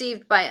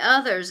perceived by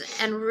others.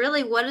 And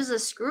really, what is a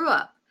screw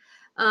up?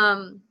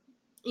 Um,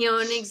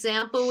 an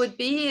example would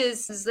be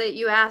is that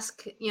you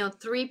ask,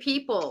 three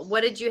people,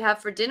 what did you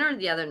have for dinner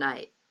the other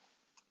night?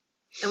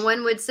 And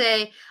one would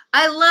say,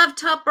 I love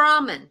top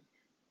ramen.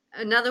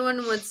 Another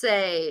one would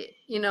say,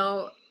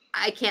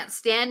 I can't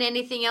stand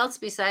anything else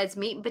besides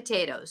meat and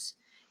potatoes.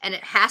 And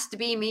it has to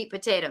be meat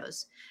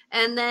potatoes.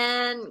 And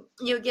then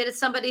you get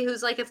somebody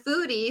who's like a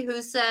foodie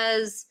who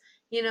says,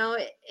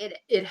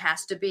 it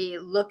has to be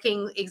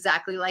looking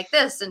exactly like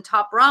this. And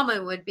top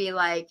ramen would be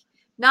like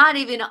not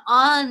even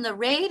on the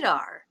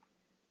radar,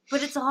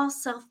 but it's all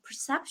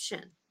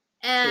self-perception.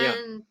 Yeah.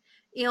 And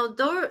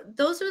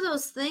those are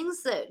those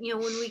things that,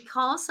 when we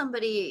call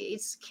somebody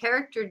it's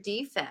character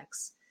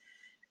defects,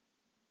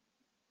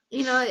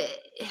 you know,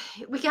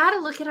 we got to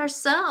look at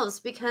ourselves,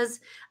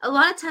 because a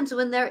lot of times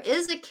when there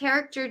is a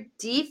character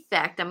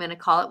defect, I'm going to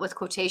call it with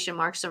quotation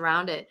marks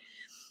around it,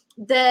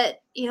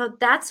 that,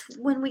 that's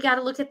when we got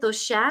to look at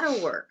those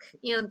shadow work.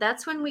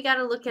 That's when we got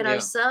to look at Yeah.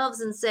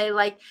 ourselves and say,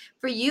 like,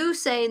 for you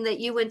saying that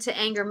you went to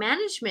anger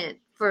management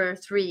for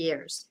 3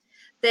 years,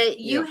 that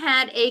you Yeah.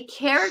 had a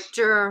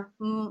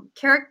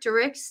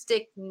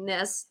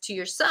characteristicness to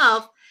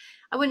yourself.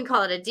 I wouldn't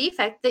call it a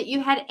defect, that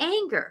you had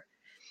anger.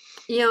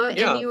 And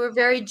Yeah, you were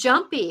very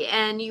jumpy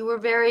and you were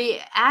very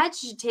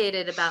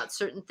agitated about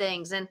certain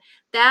things. And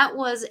that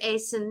was a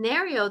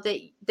scenario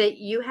that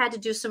you had to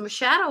do some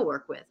shadow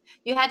work with.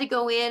 You had to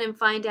go in and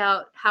find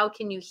out how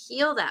can you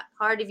heal that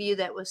part of you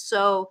that was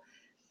so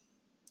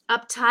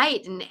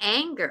uptight and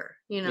anger,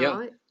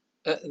 yeah.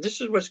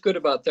 This is what's good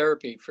about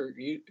therapy for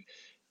you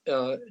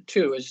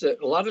too, is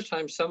that a lot of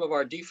times some of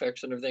our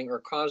defects and everything are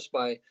caused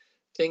by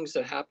things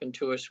that happened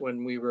to us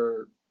when we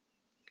were,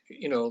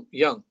 young,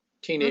 Mm-hmm.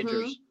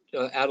 teenagers,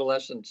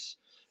 adolescents,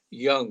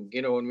 young,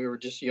 when we were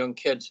just young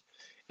kids,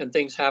 and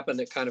things happened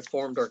that kind of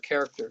formed our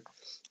character.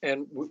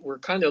 And we're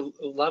kind of,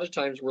 a lot of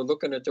times we're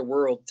looking at the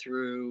world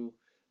through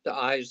the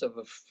eyes of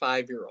a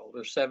 5 year old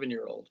or 7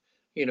 year old,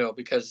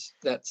 because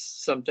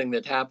that's something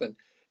that happened.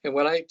 And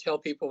what I tell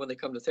people when they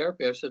come to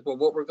therapy, I said, well,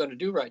 what we're going to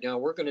do right now,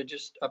 we're going to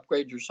just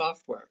upgrade your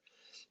software.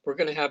 We're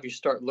going to have you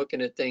start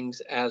looking at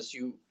things as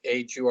you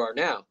age you are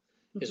now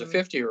as a Mm-hmm.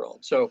 50 year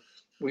old. So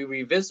we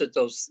revisit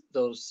those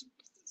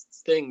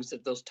things,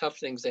 that those tough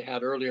things they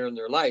had earlier in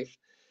their life.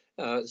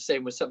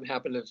 Same with something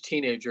happened to a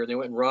teenager and they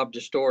went and robbed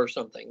a store or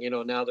something.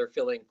 Now they're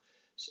feeling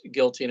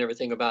guilty and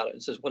everything about it.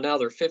 It says, well, now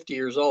they're 50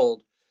 years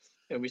old,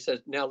 and we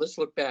said, now let's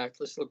look back.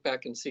 Let's look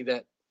back and see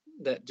that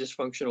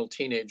dysfunctional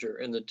teenager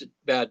and the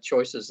bad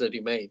choices that he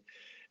made.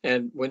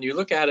 And when you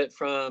look at it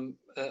from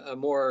a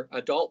more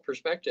adult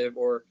perspective,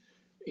 or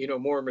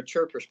more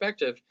mature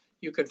perspective,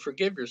 you can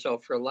forgive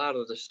yourself for a lot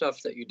of the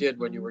stuff that you did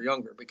when you Mm-hmm. were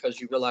younger,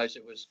 because you realize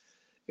it was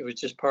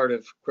just part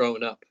of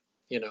growing up,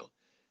 you know,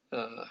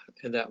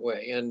 in that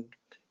way. And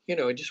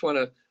I just want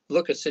to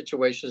look at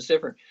situations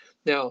different.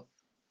 Now,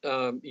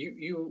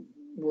 you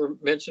were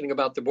mentioning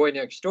about the boy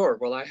next door.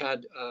 Well, I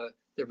had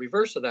the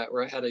reverse of that,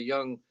 where I had a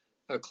young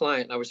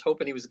client. I was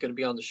hoping he was going to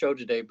be on the show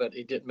today, but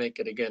he didn't make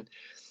it again.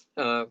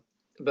 Uh,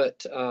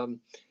 but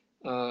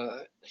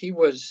he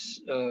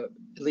was,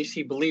 at least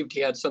he believed, he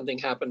had something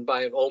happen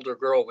by an older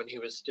girl when he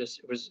was just,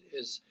 it was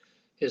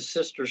his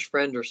sister's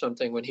friend or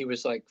something, when he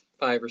was like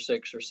 5 or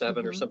 6 or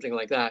 7 or Mm-hmm. something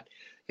like that.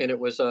 And it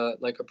was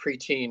like a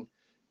preteen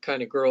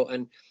kind of girl.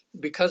 And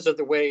because of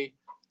the way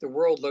the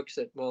world looks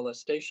at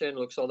molestation,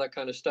 looks all that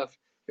kind of stuff,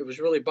 it was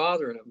really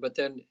bothering him. But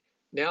then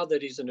now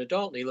that he's an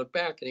adult and he looked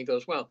back and he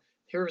goes, well,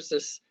 here's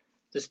this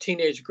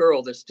teenage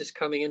girl that's just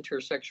coming into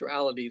her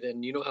sexuality,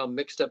 then you know how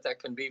mixed up that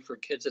can be for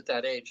kids at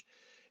that age.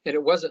 And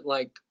it wasn't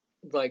like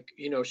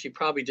she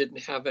probably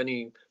didn't have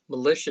any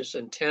malicious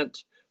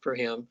intent for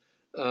him.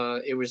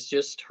 It was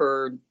just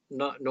her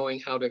not knowing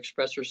how to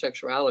express her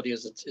sexuality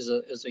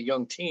as a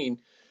young teen.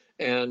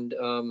 And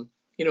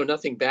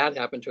nothing bad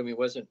happened to him. He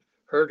wasn't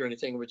hurt or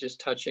anything. It was just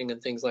touching and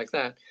things like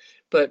that.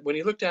 But when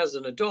he looked as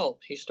an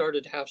adult, he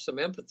started to have some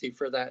empathy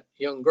for that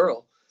young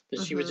girl, that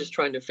she was Mm-hmm. just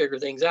trying to figure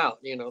things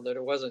out, that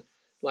it wasn't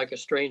like a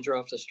stranger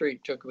off the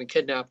street took him and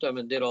kidnapped him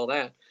and did all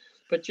that.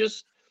 But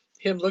just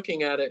him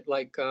looking at it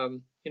like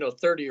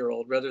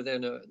 30-year-old, rather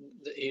than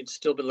he'd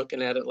still be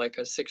looking at it like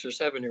a 6 or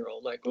 7 year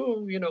old, like,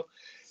 oh,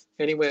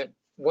 and he went,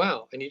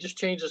 wow. And he just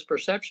changed his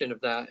perception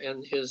of that,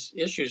 and his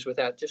issues with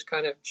that just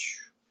kind of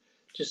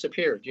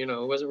disappeared.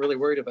 Wasn't really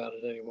worried about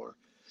it anymore.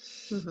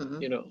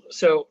 Mm-hmm.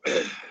 So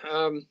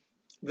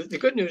the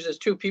good news is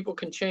too, people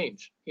can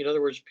change. In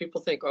other words,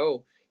 people think,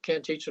 oh,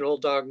 can't teach an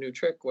old dog new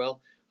trick.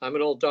 Well, I'm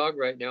an old dog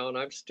right now, and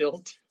I'm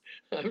still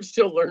I'm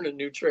still learning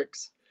new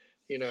tricks.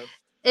 you know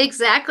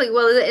Exactly.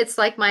 Well, it's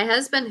like my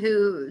husband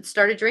who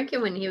started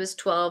drinking when he was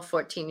 12,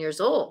 14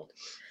 years old,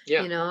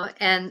 yeah.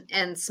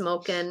 and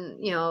smoking,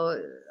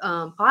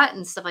 pot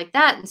and stuff like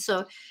that. And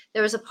so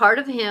there was a part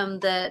of him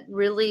that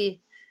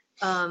really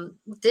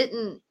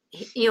didn't,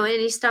 and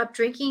he stopped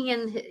drinking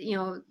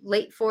in,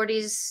 late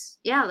 40s.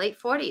 Yeah, late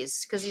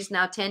 40s, because he's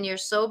now 10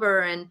 years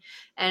sober,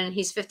 and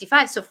he's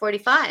 55. So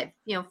 45,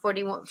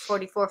 41,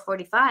 44,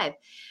 45.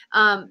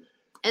 Um,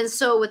 and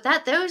so with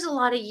that, there was a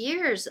lot of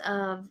years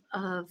of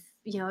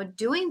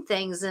doing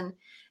things, and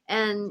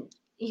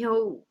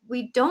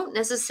we don't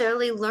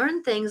necessarily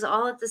learn things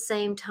all at the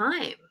same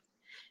time.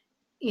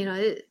 you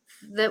know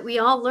that we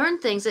all learn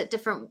things at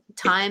different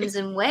times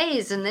and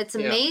ways, and it's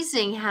Yeah.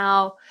 amazing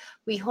how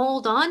we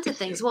hold on to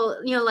things.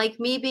 Well, like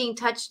me being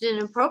touched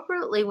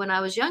inappropriately when I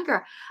was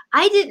younger,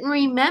 I didn't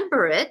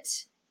remember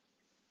it,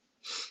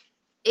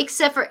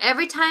 except for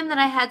every time that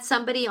I had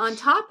somebody on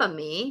top of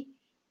me,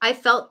 I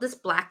felt this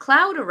black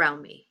cloud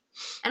around me.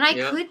 And I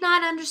Yeah. could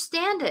not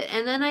understand it.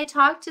 And then I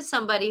talked to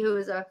somebody who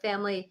was a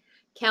family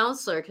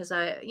counselor, because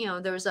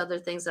there was other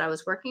things that I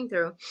was working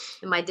through.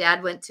 And my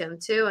dad went to him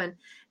too.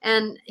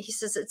 And he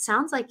says, it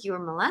sounds like you were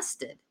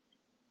molested,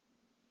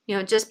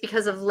 just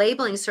because of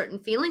labeling certain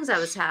feelings I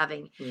was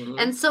having. Hmm.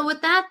 And so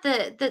with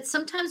that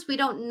sometimes we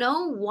don't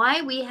know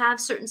why we have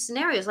certain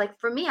scenarios. Like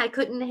for me, I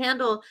couldn't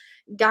handle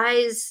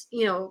guys,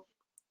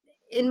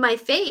 in my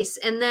face.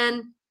 And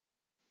then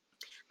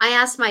I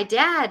asked my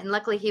dad, and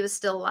luckily he was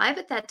still alive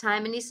at that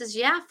time. And he says,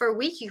 yeah, for a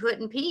week you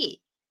couldn't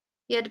pee.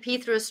 You had to pee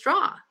through a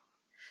straw.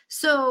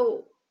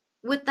 So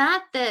with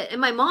and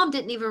my mom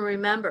didn't even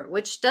remember,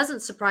 which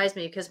doesn't surprise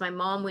me, because my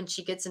mom, when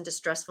she gets into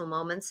stressful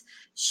moments,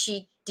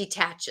 she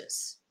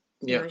detaches.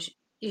 You Yeah. know,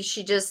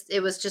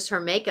 it was just her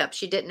makeup.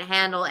 She didn't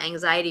handle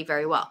anxiety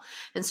very well.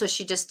 And so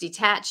she just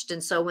detached.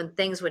 And so when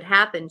things would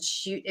happen,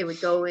 she'd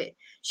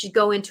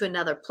go into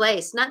another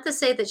place. Not to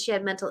say that she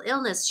had mental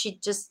illness.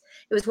 It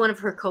was one of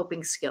her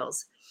coping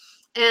skills.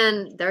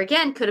 And there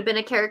again, could have been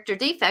a character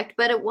defect,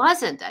 but it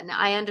wasn't. And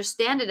I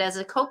understand it as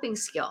a coping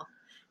skill.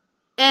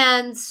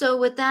 And so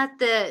with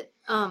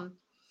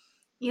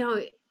you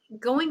know,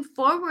 going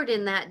forward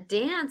in that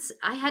dance,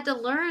 I had to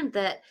learn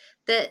that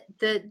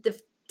the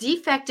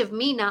defect of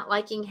me not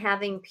liking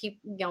having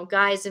people,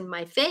 guys in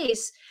my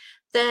face,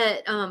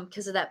 that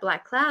because of that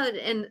black cloud.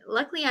 And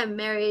luckily I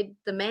married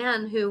the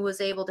man who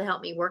was able to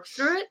help me work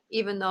through it,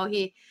 even though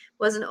he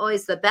wasn't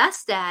always the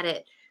best at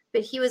it.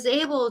 But he was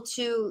able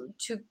to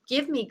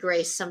give me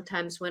grace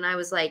sometimes when I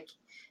was like,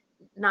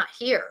 not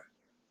here.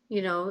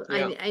 Yeah.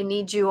 I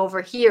need you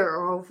over here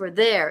or over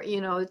there,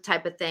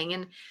 type of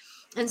thing.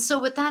 And so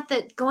with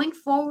that going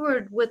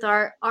forward with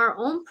our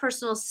own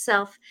personal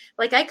self,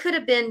 like I could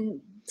have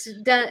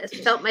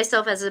felt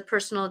myself as a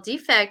personal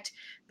defect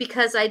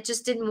because I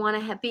just didn't want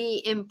to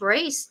be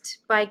embraced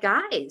by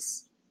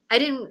guys. I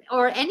didn't,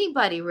 or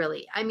anybody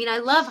really. I mean, I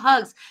love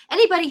hugs.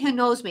 Anybody who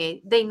knows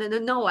me, they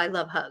know I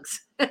love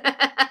hugs.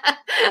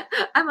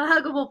 I'm a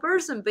huggable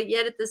person, but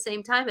yet at the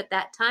same time, at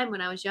that time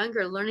when I was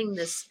younger, learning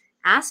this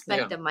Yeah.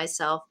 aspect of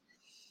myself,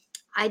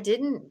 I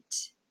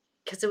didn't,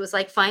 because it was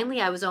like finally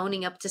I was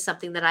owning up to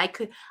something that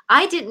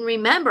I didn't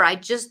remember. I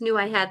just knew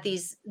I had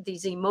these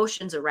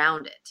emotions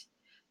around it,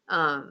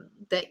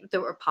 that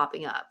were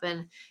popping up.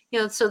 And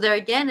so there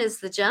again is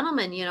the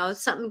gentleman,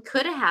 something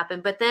could have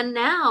happened, but then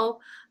now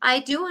I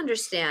do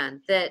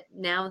understand that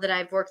now that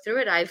I've worked through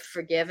it, I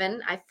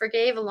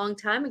forgave a long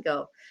time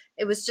ago.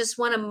 It was just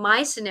one of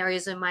my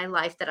scenarios in my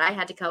life that I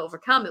had to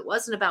overcome. It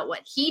wasn't about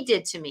what he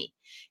did to me.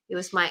 It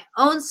was my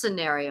own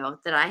scenario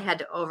that I had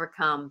to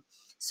overcome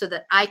so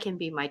that I can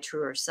be my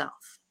truer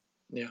self.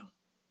 Yeah.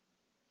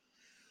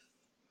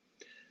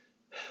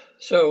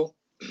 So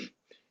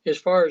as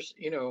far as,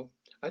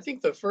 I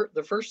think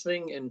the first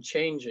thing in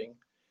changing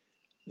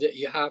that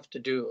you have to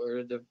do,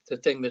 or the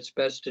thing that's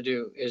best to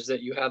do, is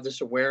that you have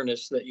this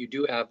awareness that you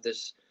do have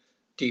this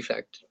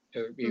defect,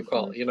 or you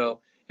call Mm-hmm. it,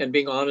 and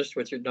being honest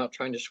with you, not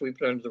trying to sweep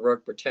it under the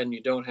rug, pretend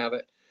you don't have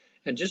it,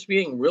 and just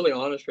being really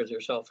honest with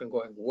yourself and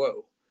going,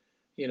 whoa,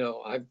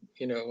 I've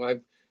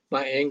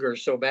my anger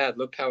is so bad.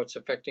 Look how it's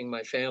affecting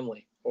my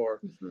family. Or,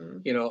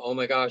 Mm-hmm. oh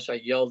my gosh, I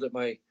yelled at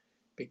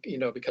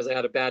because I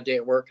had a bad day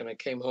at work and I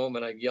came home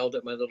and I yelled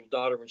at my little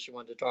daughter when she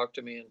wanted to talk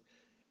to me,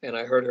 and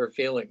I hurt her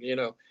feeling,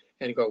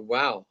 and you go,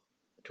 wow,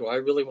 do I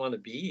really want to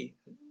be?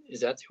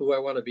 Is that who I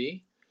want to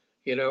be?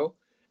 You know,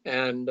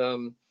 and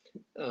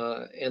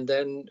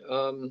then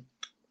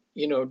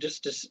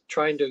just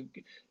trying to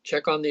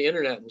check on the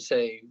internet and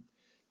say,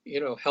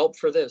 help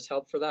for this,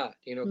 help for that.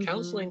 Mm-hmm.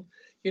 Counseling.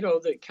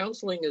 The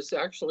counseling is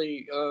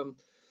actually,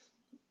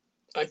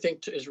 I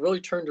think, is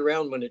really turned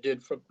around when it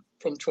did from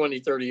 20,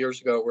 30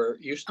 years ago, where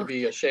it used to Oh,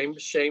 be a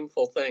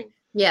shameful thing,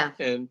 yeah.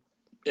 and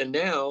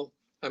now,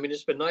 I mean,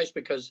 it's been nice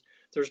because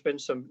there's been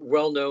some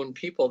well-known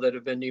people that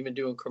have been even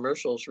doing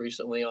commercials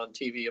recently on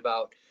TV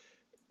about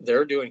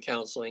they're doing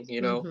counseling.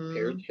 Here,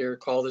 Mm-hmm.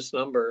 call this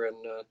number, and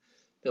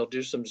they'll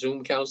do some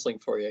Zoom counseling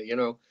for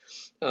you.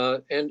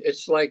 And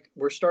it's like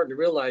we're starting to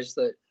realize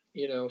that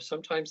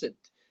sometimes it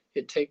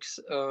takes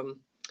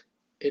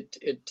it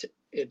it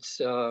it's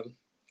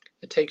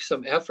it takes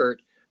some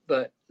effort,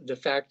 but the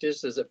fact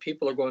is that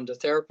people are going to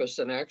therapists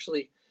and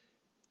actually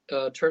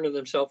turning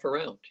themselves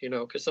around.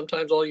 Because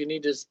sometimes all you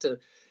need is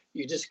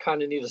you just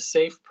kind of need a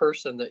safe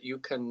person that you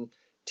can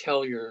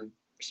tell your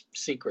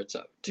secrets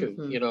to.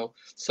 Mm-hmm.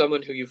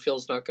 Someone who you feel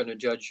is not going to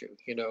judge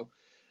you.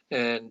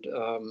 And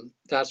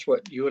that's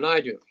what you and I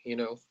do. We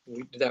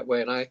do that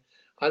way, and I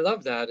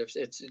love that.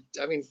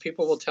 I mean,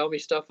 people will tell me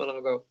stuff, and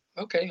I'll go,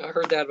 okay, I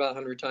heard that about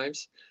 100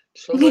 times.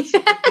 So what's the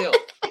big deal?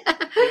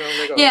 And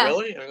they go, Yeah.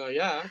 really? And I go,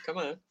 yeah, come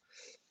on.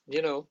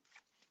 You know,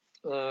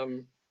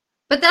 um,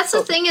 But that's the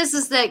so thing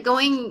is that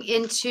going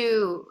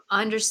into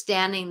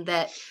understanding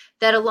that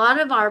a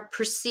lot of our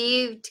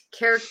perceived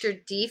character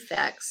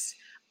defects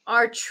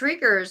are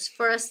triggers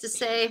for us to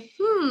say,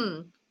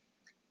 maybe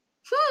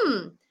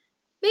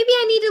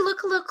I need to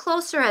look a little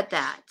closer at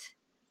that.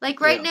 Like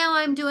right yeah, now,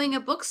 I'm doing a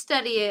book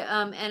study,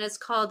 and it's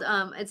called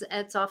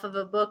it's off of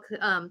a book,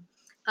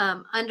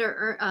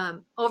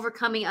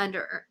 overcoming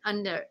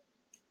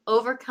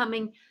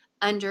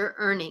under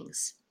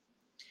earnings.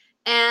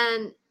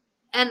 and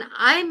and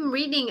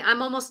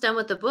I'm almost done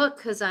with the book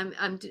because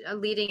I'm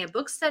leading a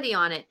book study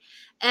on it.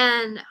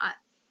 And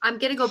I'm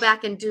going to go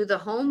back and do the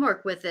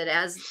homework with it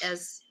as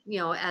as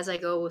I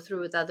go through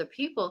with other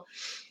people.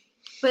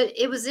 But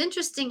it was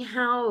interesting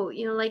how,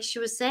 like she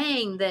was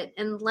saying, that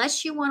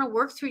unless you want to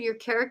work through your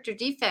character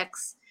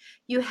defects,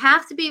 you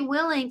have to be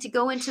willing to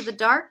go into the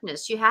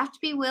darkness. You have to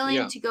be willing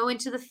yeah, to go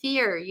into the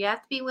fear. You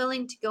have to be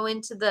willing to go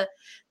into the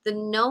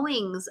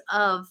knowings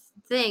of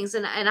things.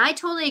 And I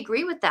totally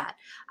agree with that.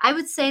 I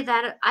would say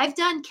that I've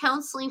done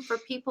counseling for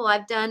people.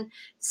 I've done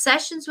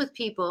sessions with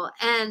people,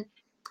 and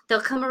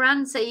they'll come around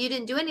and say, "You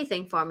didn't do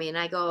anything for me." And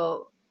I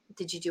go,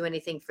 did you do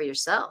anything for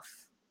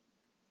yourself?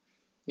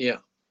 Yeah.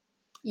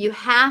 You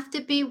have to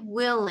be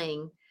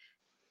willing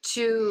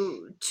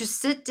to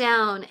sit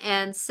down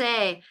and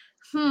say,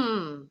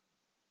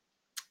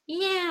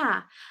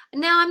 yeah,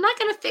 now I'm not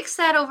going to fix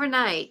that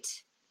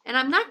overnight, and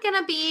I'm not going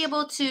to be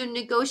able to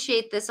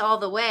negotiate this all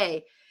the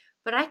way,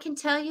 but I can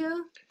tell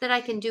you that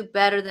I can do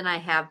better than I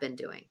have been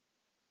doing.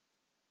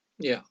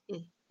 Yeah.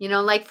 You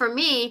know, like for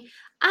me,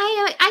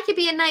 I could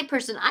be a night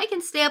person. I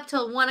can stay up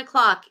till 1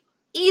 o'clock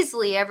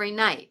easily every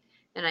night,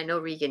 and I know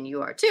Regan,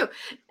 you are too.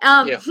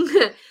 Um, Yeah.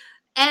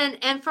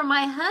 and for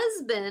my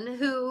husband,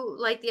 who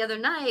like the other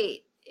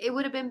night, it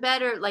would have been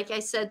better. Like I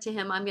said to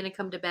him, I'm going to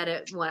come to bed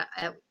at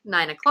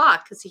 9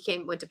 o'clock because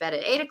he went to bed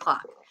at 8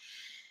 o'clock.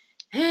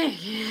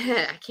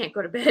 I can't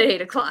go to bed at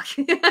 8 o'clock.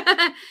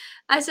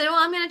 I said, well,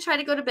 I'm going to try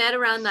to go to bed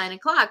around 9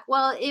 o'clock.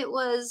 Well, it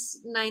was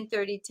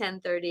 9:30,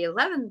 10:30,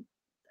 11,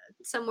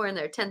 somewhere in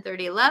there,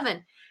 10:30,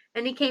 11.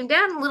 And he came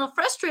down a little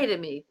frustrated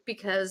me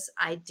because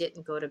I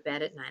didn't go to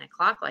bed at 9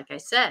 o'clock, like I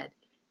said.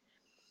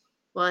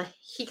 Well,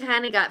 he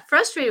kind of got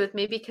frustrated with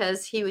me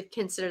because he would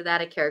consider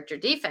that a character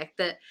defect,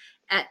 that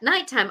at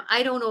nighttime,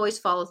 I don't always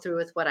follow through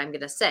with what I'm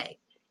going to say.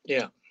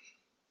 Yeah.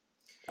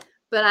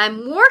 But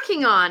I'm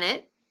working on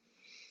it.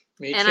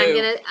 Me And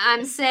too.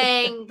 I'm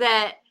saying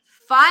that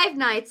 5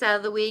 nights out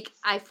of the week,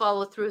 I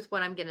follow through with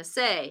what I'm going to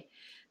say.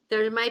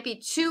 There might be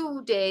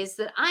 2 days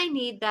that I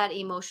need that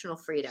emotional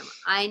freedom.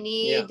 I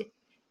Yeah.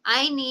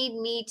 need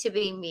me to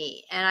be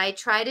me. And I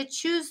try to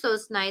choose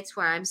those nights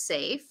where I'm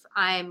safe,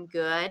 I'm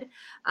good.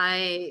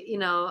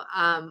 And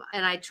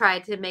I try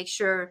to make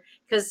sure,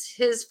 because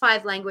his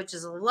 5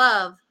 languages of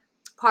love,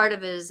 part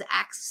of it is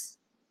acts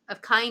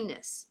of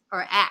kindness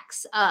or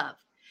acts of.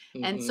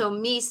 And Hmm. so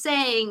me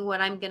saying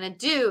what I'm going to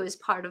do is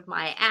part of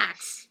my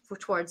acts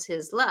towards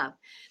his love.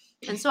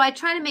 And so I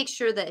try to make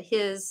sure that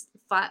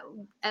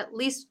at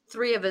least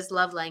 3 of his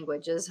love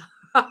languages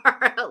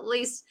are at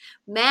least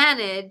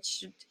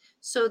managed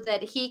so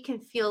that he can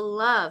feel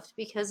loved,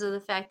 because of the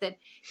fact that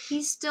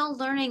he's still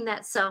learning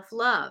that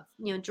self-love.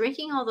 You know,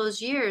 drinking all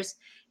those years,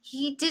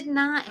 he did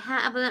not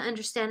have an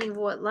understanding of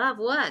what love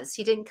was.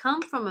 He didn't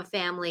come from a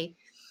family,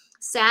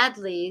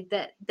 sadly,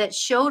 that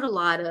showed a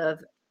lot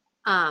of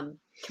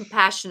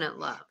compassionate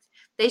love.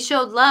 They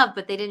showed love,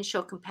 but they didn't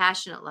show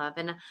compassionate love.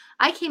 And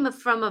I came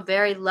from a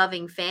very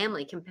loving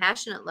family,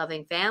 compassionate,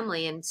 loving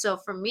family. And so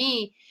for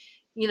me,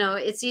 you know,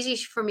 it's easy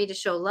for me to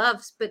show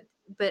love,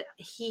 but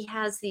he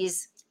has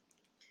these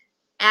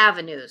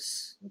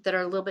avenues that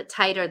are a little bit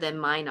tighter than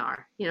mine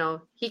are. You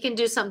know, he can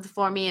do something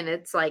for me and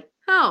it's like,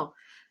 oh,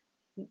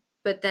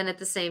 but then at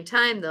the same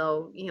time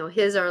though, you know,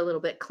 his are a little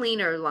bit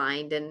cleaner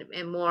lined and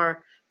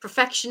more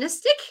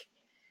perfectionistic,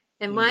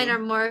 and mine Hmm. are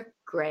more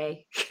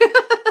gray.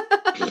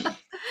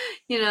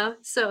 You know,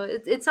 so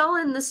it's all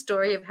in the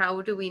story of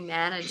how do we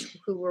manage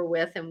who we're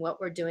with and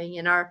what we're doing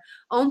in our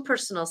own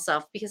personal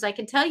self. Because I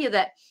can tell you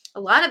that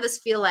a lot of us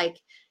feel like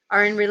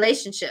are in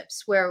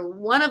relationships where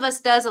one of us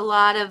does a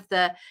lot of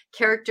the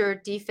character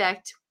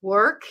defect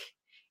work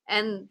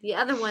and the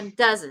other one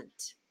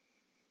doesn't.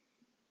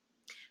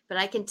 But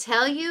I can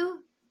tell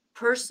you,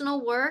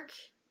 personal work,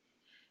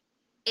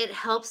 it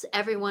helps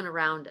everyone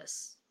around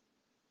us.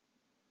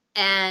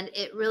 And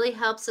it really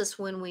helps us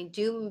when we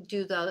do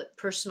the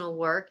personal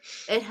work.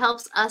 It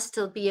helps us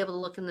to be able to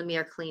look in the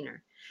mirror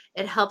cleaner.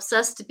 It helps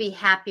us to be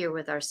happier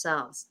with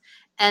ourselves.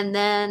 And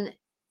then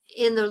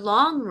in the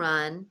long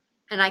run,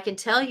 and I can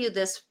tell you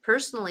this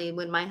personally,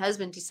 when my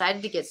husband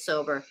decided to get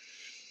sober,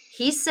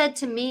 he said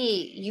to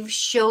me, "You've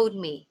showed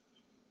me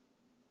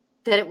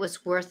that it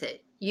was worth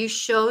it. You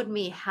showed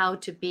me how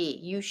to be.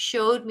 You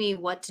showed me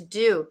what to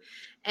do."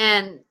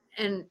 And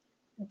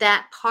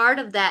that part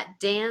of that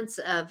dance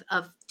of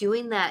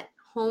doing that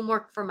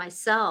homework for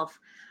myself,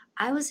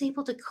 I was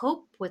able to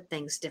cope with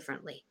things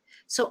differently.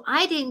 So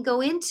I didn't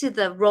go into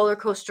the roller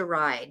coaster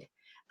ride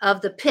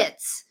of the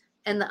pits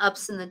and the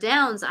ups and the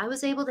downs. I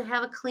was able to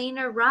have a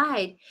cleaner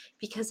ride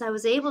because I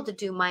was able to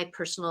do my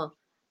personal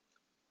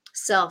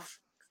self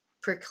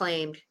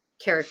proclaimed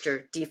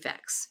character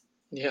defects.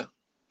 Yeah.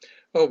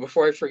 Oh,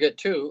 before I forget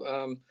too,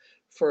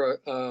 for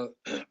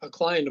a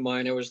client of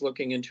mine, I was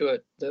looking into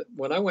it.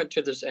 When I went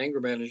to this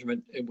anger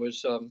management, it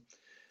was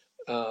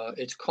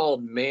it's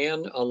called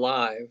Man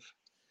Alive,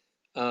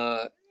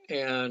 uh,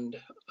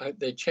 and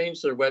they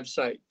changed their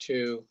website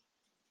to,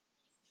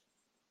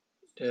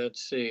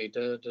 let's see,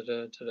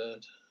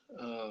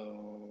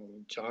 oh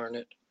darn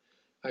it,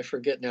 I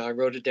forget now. I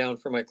wrote it down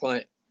for my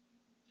client.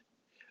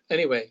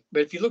 Anyway,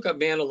 but if you look up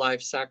Man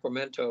Alive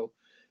Sacramento,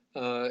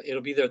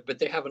 it'll be there. But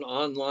they have an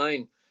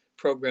online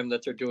program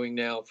that they're doing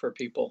now for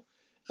people,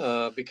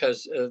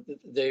 because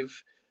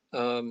they've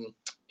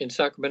in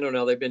Sacramento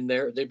now, they've been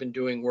there. They've been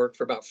doing work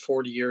for about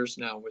 40 years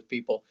now with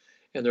people,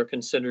 and they're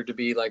considered to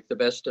be like the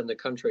best in the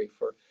country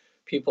for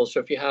people. So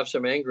if you have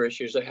some anger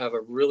issues, they have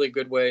a really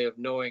good way of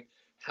knowing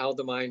how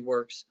the mind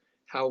works,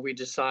 how we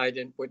decide,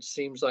 and what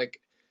seems like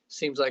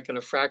in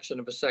a fraction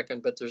of a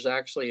second, but there's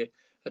actually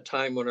a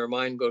time when our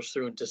mind goes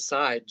through and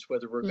decides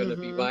whether we're going to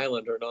be Mm-hmm.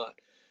 violent or not.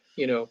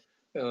 You know,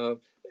 uh,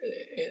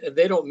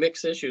 they don't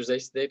mix issues.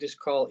 They just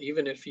call,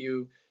 even if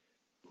your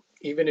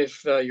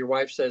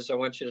wife says, I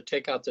want you to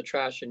take out the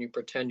trash, and you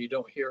pretend you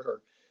don't hear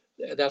her,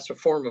 that's a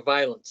form of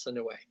violence in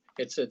a way.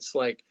 It's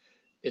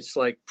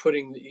like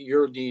putting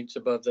your needs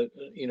above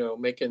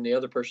making the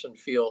other person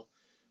feel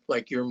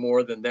like you're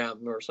more than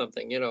them or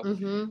something.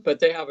 Mm-hmm. But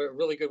they have a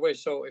really good way.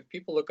 So if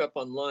people look up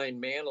online,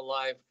 Man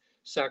Alive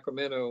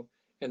Sacramento,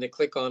 and they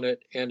click on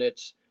it, and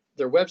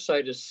their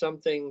website is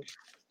something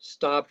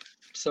stop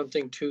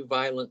something to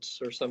violence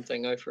or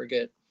something. I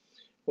forget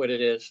what it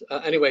is.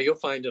 Anyway, you'll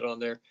find it on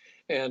there,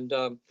 and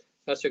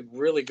that's a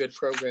really good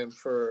program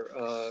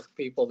for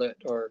people that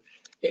are.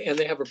 And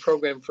they have a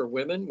program for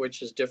women,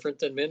 which is different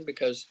than men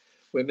because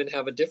women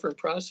have a different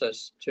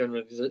process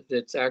generally.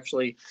 It's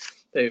actually,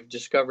 they've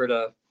discovered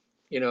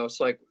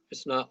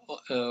it's not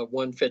a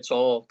one fits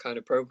all kind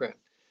of program,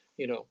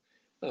 you know.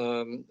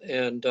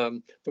 And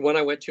the one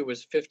I went to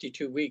was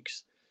 52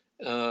 weeks.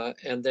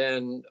 And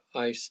then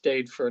I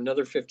stayed for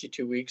another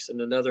 52 weeks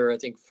and another, I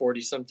think, 40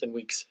 something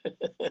weeks.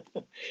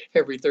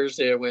 Every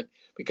Thursday I went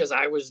because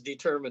I was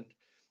determined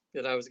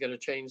that I was going to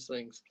change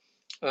things.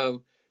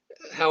 Um,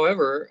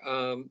 However,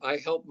 I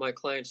help my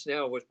clients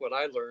now with what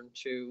I learned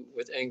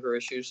with anger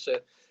issues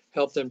to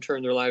help them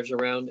turn their lives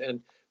around.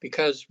 And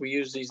because we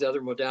use these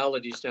other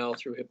modalities now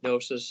through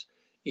hypnosis,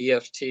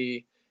 EFT,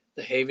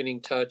 the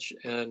Havening touch,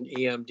 and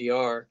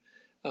EMDR,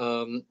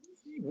 um,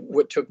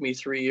 what took me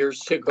 3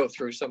 years to go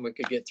through, someone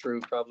could get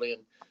through probably in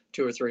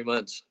 2 or 3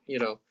 months.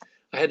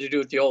 I had to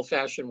do it the old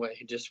fashioned way,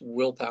 just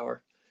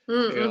willpower,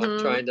 Mm-hmm.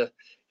 trying to,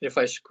 if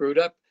I screwed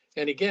up,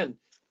 and again,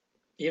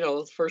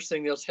 the first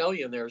thing they'll tell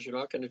you in there is you're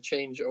not going to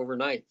change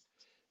overnight.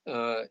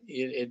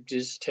 It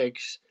just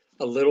takes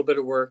a little bit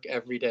of work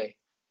every day,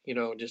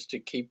 just to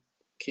keep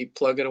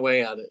plugging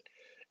away at it.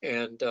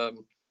 And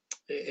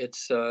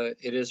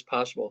it is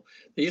possible.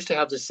 They used to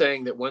have this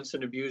saying that once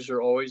an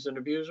abuser, always an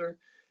abuser,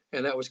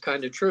 and that was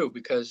kind of true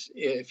because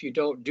if you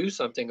don't do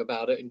something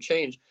about it and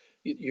change,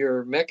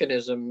 your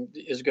mechanism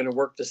is going to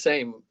work the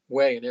same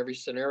way in every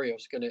scenario.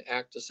 It's going to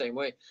act the same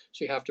way.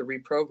 So you have to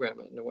reprogram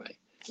it in a way.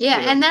 Yeah,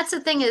 You know. and that's the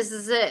thing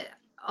is that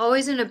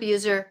always an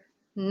abuser?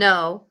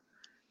 No.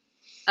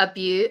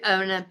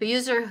 An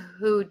abuser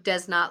who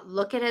does not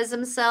look at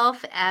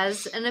himself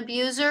as an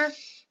abuser,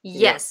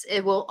 Yeah. yes,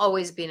 it will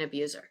always be an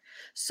abuser.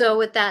 So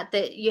with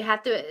that you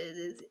have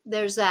to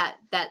there's that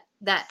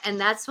and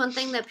that's one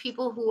thing that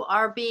people who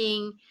are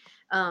being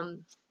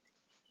um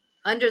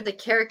under the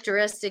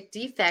characteristic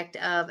defect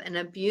of an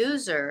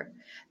abuser,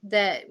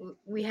 that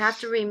we have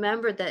to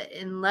remember that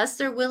unless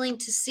they're willing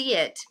to see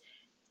it,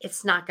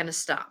 it's not going to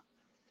stop.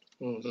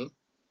 Hmm.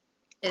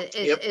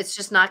 Yep. It's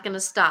just not going to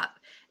stop.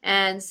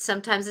 And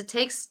sometimes it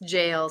takes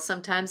jail,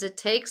 sometimes it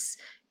takes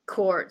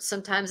court,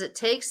 sometimes it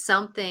takes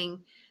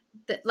something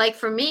that, like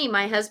for me,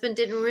 my husband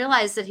didn't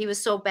realize that he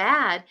was so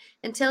bad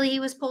until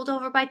he was pulled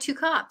over by two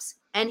cops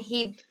and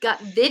he got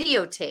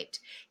videotaped.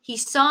 He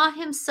saw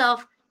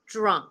himself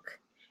drunk.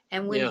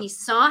 And when Yeah. he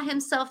saw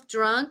himself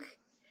drunk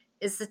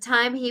is the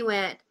time he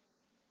went,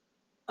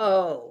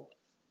 "Oh,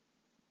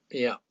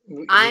 Yeah.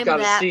 He's I'm got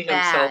to see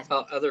that himself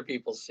bad. how other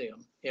people see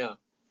him. Yeah.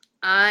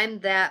 I'm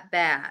that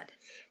bad."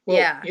 Well,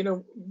 Yeah.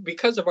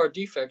 because of our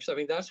defects, I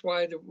mean, that's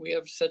why we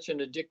have such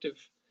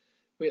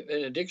we have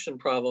an addiction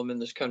problem in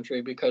this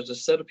country because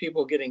instead of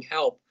people getting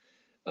help,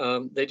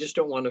 they just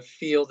don't want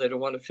to they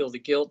don't want to feel the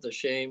guilt, the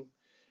shame.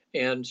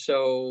 And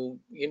so,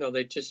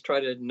 they just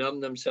try to numb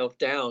themselves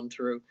down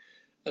through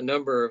a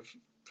number of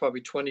probably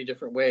 20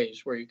 different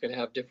ways where you can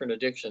have different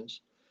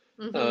addictions.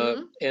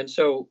 Mhm. And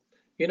so,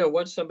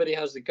 once somebody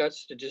has the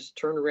guts to just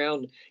turn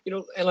around,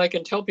 and I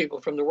can tell people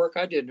from the work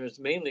I did, it was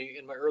mainly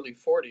in my early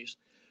 40s,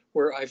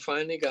 where I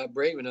finally got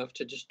brave enough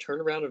to just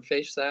turn around and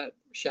face that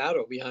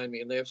shadow behind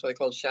me. And that's what I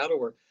call shadow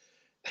work.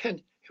 And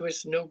it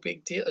was no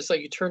big deal. It's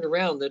like you turn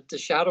around, that the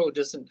shadow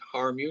doesn't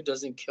harm you,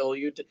 doesn't kill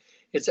you.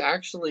 It's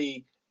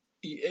actually,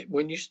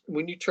 when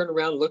you turn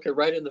around and look it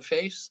right in the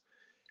face,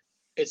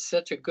 it's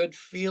such a good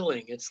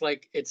feeling. It's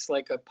like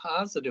a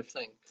positive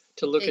thing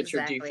to look at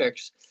your Exactly.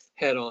 defects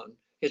head on.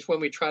 It's when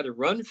we try to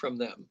run from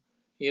them,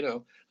 you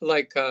know,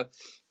 like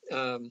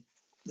um,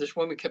 this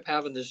woman kept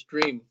having this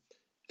dream.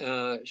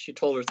 She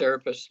told her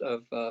therapist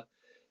of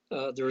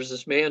there was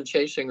this man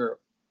chasing her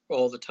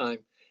all the time,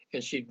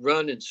 and she'd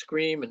run and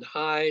scream and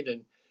hide,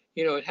 and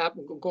it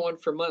happened go on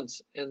for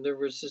months. And there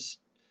was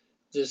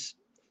this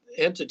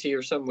entity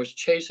or something was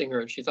chasing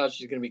her, and she thought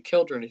she was going to be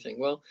killed or anything.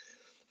 Well,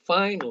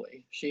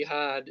 finally, she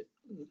had,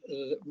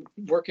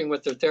 working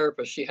with her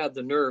therapist, she had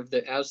the nerve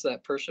that as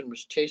that person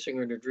was chasing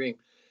her in her dream,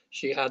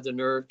 she had the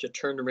nerve to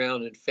turn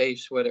around and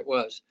face what it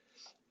was.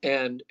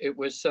 And it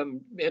was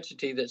some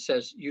entity that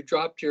says, "You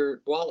dropped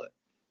your wallet."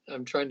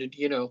 I'm trying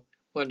to,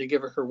 wanted to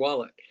give her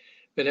wallet.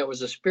 But it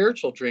was a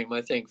spiritual dream,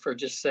 I think, for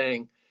just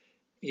saying,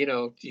 you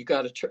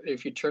got to,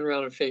 if you turn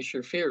around and face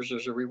your fears,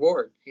 there's a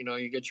reward.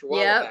 You get your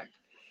wallet Yep. back,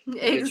 you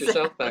get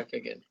yourself Exactly. back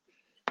again.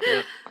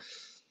 Yeah.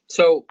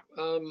 So,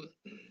 You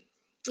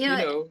you know,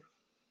 know,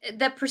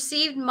 the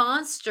perceived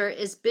monster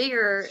is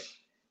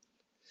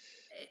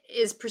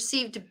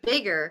perceived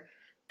bigger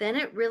than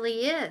it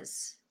really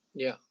is.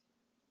 Yeah.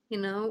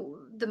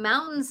 The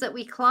mountains that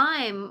we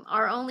climb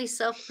are only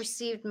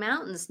self-perceived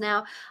mountains.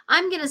 Now,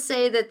 I'm going to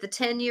say that the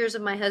 10 years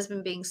of my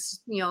husband being,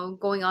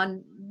 going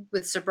on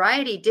with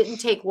sobriety didn't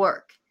take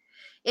work.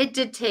 It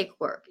did take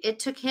work. It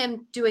took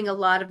him doing a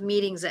lot of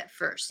meetings at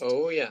first.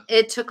 Oh, yeah.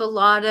 It took a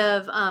lot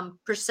of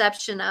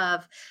perception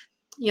of,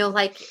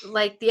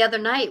 like the other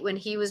night when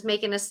he was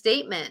making a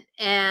statement,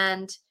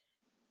 and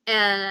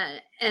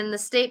the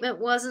statement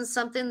wasn't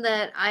something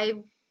that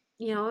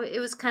it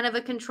was kind of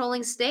a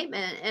controlling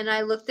statement, and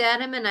I looked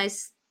at him, and I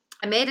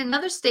made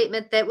another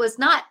statement that was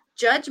not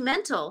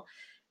judgmental.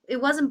 It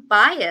wasn't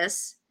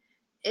bias.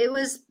 It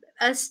was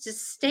a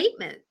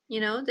statement,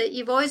 that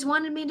you've always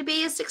wanted me to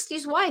be a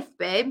 60s wife,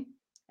 babe,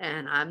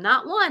 and I'm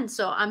not one,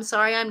 so I'm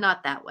sorry I'm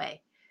not that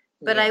way.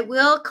 But Yeah. I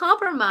will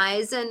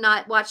compromise and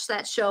not watch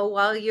that show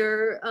while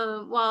you're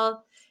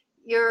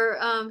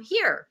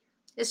here.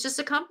 It's just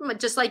a compromise,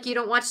 just like you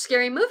don't watch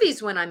scary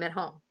movies when I'm at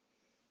home.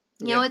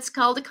 Yeah. It's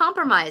called a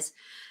compromise.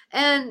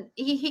 And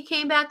he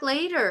came back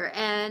later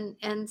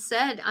and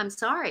said, "I'm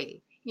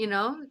sorry,"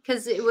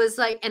 because it was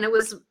like, and it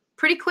was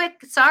pretty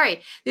quick.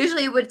 Sorry.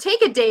 Usually it would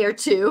take a day or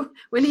two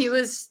when he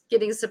was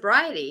getting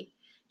sobriety,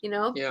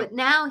 Yeah. but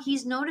now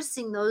he's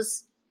noticing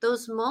those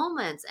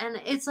moments,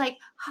 and it's like,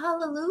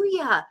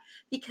 hallelujah,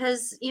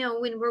 because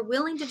when we're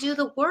willing to do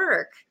the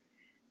work,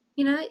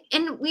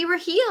 and we were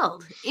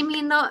healed. I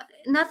mean,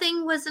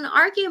 nothing was an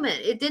argument.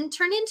 It didn't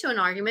turn into an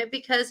argument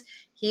because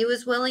he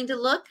was willing to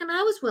look and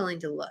I was willing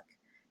to look,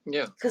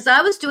 Yeah. because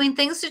I was doing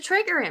things to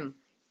trigger him.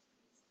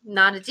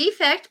 Not a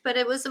defect, but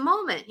it was a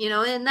moment,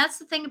 and that's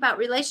the thing about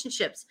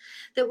relationships,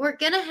 that we're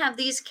going to have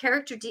these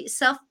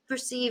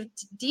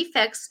self-perceived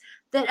defects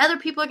that other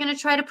people are going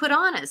to try to put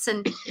on us.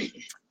 And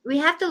we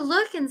have to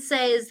look and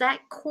say, is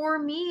that core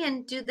me?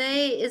 And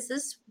is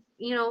this,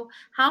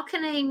 how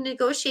can I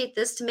negotiate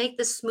this to make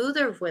this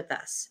smoother with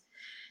us?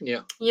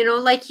 Yeah.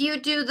 Like you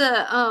do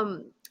the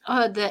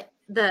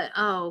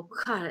oh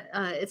God,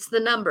 it's the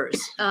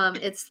numbers.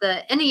 It's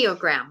the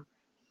Enneagram.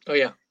 Oh,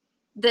 yeah.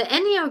 The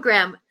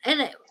Enneagram.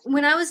 And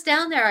when I was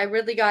down there, I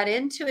really got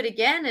into it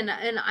again,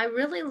 and I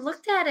really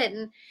looked at it,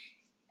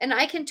 and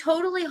I can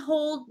totally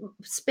hold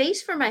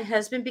space for my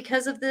husband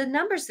because of the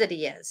numbers that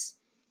he is.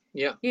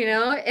 Yeah.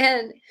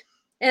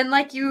 And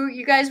like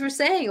you guys were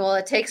saying, well,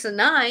 it takes a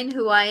 9,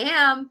 who I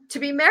am, to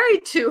be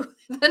married to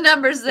the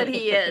numbers that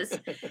he is,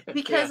 Yeah.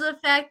 because of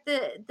the fact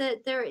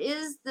that there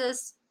is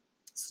this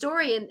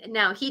story. And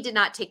now he did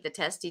not take the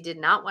test. He did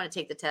not want to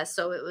take the test.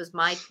 So it was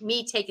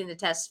me taking the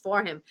test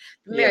for him.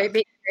 Yeah.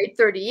 Being married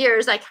 30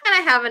 years, I kind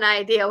of have an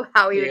idea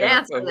how he would Yeah.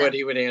 answer Of what them.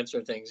 he would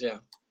answer things. Yeah.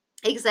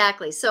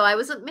 Exactly. So I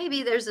was,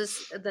 maybe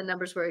the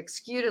numbers were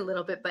skewed a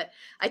little bit, but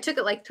I took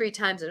it like 3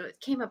 times and it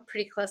came up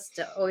pretty close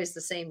to always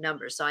the same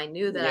number. So I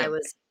knew that I Yeah.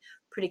 was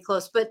pretty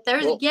close. But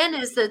there's Well, again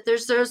is that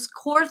there's those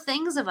core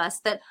things of us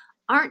that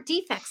aren't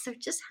defects. They're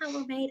just how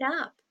we're made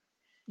up.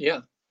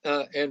 yeah.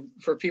 And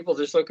for people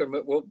just looking,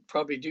 we'll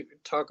probably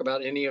talk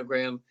about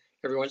Enneagram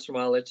every once in a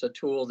while. It's a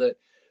tool that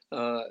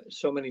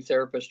so many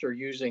therapists are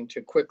using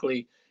to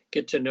quickly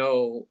get to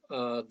know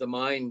the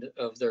mind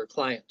of their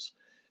clients.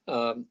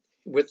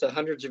 With the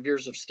hundreds of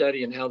years of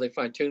study and how they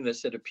fine tune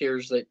this, it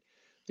appears that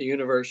the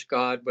universe,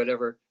 God,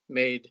 whatever,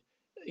 made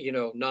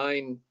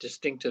 9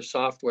 distinctive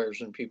softwares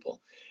in people,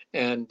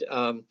 and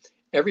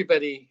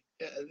everybody.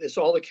 It's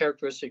all the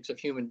characteristics of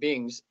human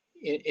beings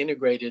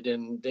integrated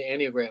in the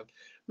Enneagram,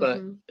 but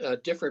Hmm.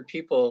 different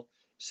people,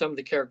 some of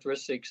the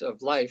characteristics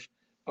of life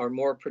are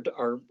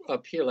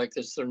up here like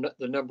this. They're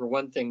the number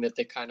one thing that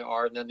they kind of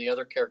are, and then the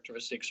other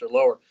characteristics are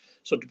lower.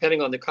 So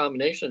depending on the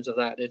combinations of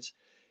that, it's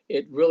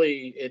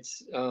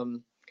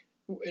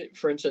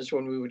for instance,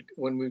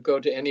 when we go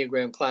to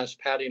Enneagram class,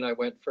 Patty and I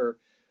went for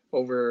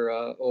over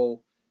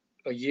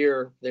a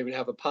year. They would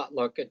have a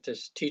potluck at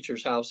this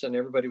teacher's house, and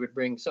everybody would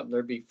bring something.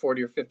 There'd be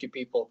 40 or 50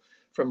 people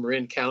from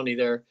Marin County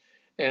there,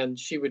 and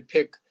she would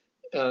pick,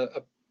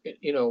 a,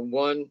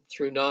 1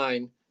 through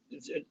 9.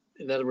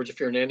 In other words, if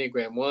you're an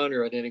Enneagram 1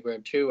 or an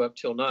Enneagram 2 up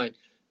till 9,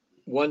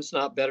 one's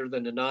not better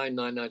than a 9,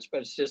 nine's,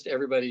 but it's just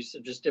everybody's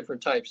just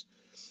different types.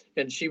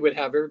 And she would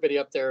have everybody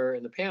up there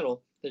in the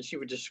panel, and she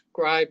would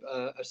describe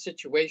a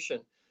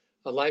situation,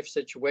 a life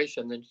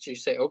situation. Then she'd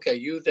say, okay,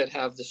 you that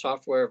have the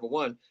software of a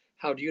 1,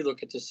 how do you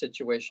look at this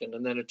situation?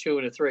 And then a 2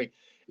 and a 3.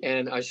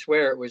 And I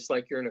swear it was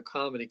like you're in a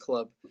comedy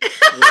club when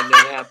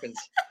that happens.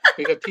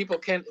 Because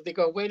they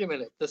go, wait a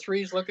minute, the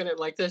 3's looking at it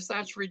like this.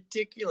 That's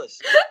ridiculous.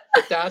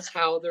 But that's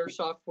how their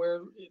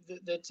software,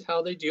 that's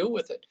how they deal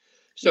with it.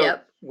 So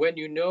Yep. when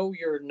you know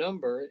your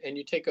number, and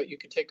you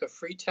can take a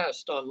free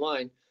test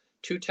online.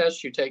 2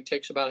 tests you take,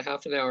 takes about a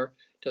half an hour,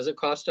 doesn't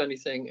cost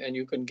anything, and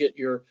you can get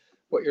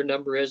what your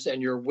number is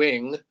and your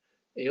wing.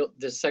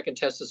 The second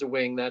test is a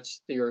wing.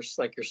 That's your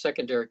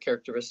secondary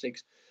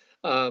characteristics.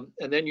 And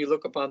then you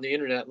look up on the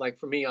internet. Like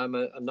for me, I'm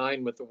a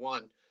 9 with a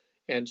 1,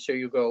 and so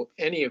you go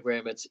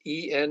Enneagram. It's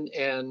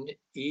Enneagram,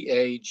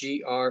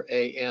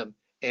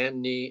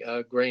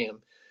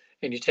 Enneagram,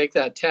 and you take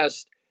that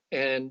test.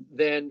 And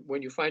then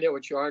when you find out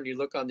what you are and you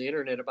look on the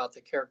internet about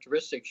the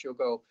characteristics, you'll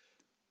go,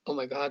 oh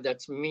my God,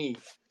 that's me.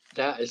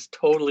 that is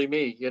totally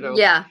me,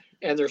 Yeah.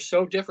 and they're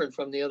so different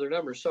from the other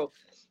numbers. So,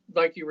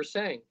 like you were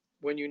saying,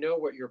 when you know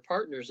what your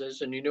partner's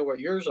is and you know what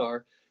yours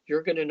are,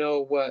 you're going to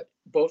know what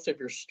both of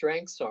your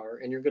strengths are,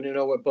 and you're going to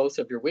know what both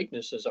of your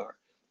weaknesses are.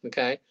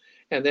 Okay,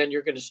 and then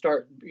You're going to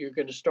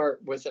start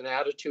with an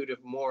attitude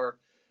of more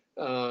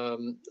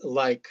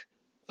like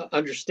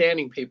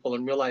understanding people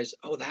and realize,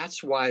 oh,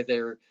 that's why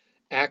they're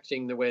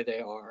acting the way they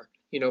are.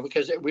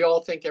 Because we all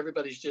think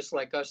everybody's just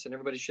like us and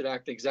everybody should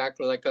act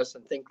exactly like us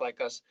and think like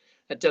us.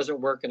 That doesn't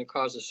work, and it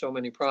causes so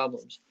many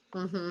problems,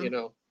 Mm-hmm. you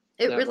know,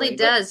 It that really way.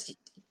 But does.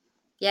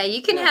 Yeah,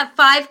 you can yeah, have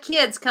 5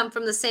 kids come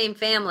from the same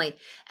family,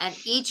 and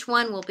each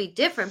one will be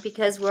different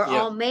because we're yeah,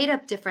 all made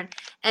up different.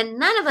 And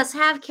none of us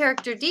have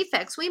character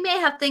defects. We may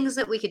have things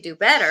that we could do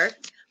better.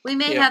 We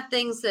may yeah, have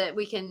things that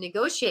we can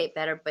negotiate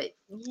better, but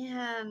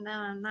yeah,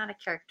 no, not a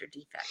character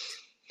defect.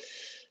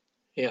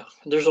 yeah.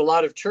 There's a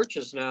lot of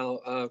churches now,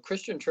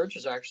 Christian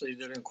churches actually,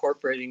 that are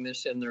incorporating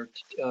this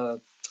uh,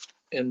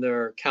 in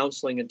their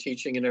counseling and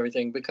teaching and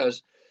everything,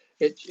 because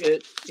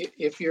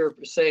if you're,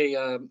 say,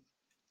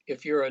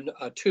 if you're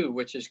a two,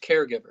 which is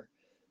caregiver,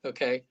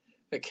 okay,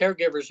 the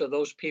caregivers are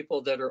those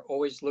people that are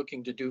always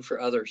looking to do for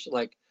others.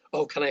 Like,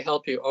 oh, can I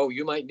help you? Oh,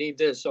 you might need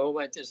this. Oh,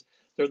 might this.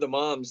 They're the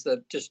moms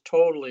that just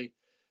totally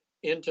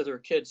into their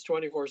kids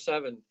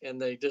 24/7,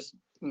 and they just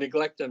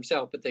neglect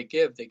themselves, but they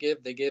give, they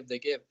give, they give, they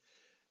give.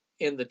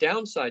 And the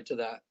downside to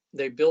that,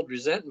 they build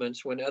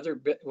resentments when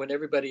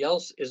everybody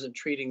else isn't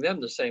treating them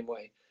the same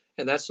way.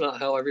 And that's not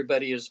how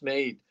everybody is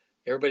made.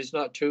 Everybody's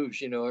not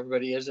twos,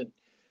 everybody isn't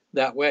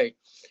that way.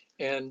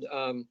 And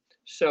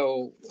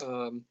so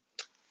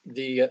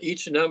the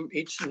each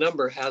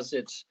number has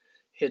its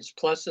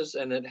pluses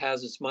and it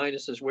has its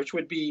minuses, which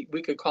we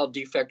could call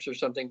defects or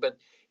something, but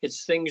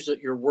it's things that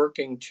you're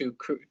working to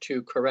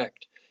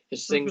correct.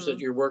 It's things that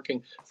Mm-hmm. you're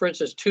working. For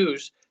instance,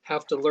 twos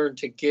have to learn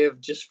to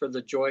give just for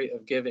the joy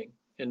of giving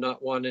and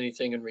not want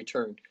anything in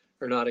return,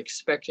 or not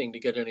expecting to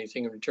get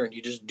anything in return.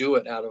 You just do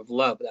it out of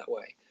love that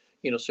way,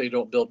 so you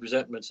don't build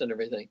resentments and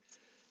everything.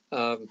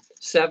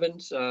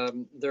 Sevens,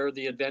 they're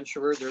the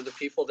adventurer. They're the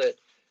people that,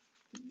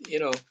 you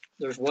know,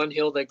 there's one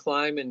hill they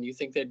climb and you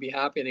think they'd be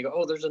happy, and they go,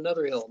 oh, there's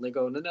another hill, and they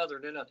go, and another,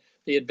 and another.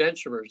 The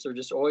adventurers, they're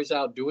just always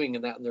out doing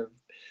and that, and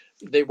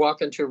they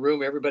walk into a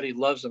room, everybody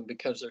loves them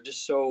because they're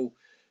just so,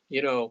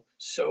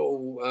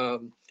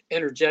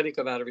 energetic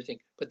about everything.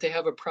 But they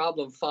have a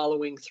problem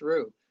following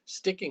through,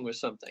 sticking with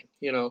something,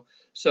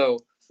 So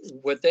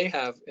what they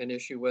have an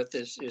issue with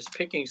is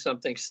picking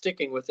something,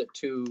 sticking with it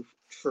to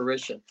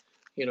fruition,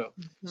 instead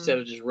Mm-hmm.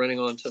 of just running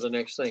on to the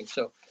next thing.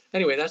 So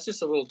anyway, that's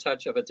just a little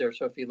touch of it there.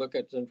 So if you look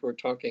at, since we're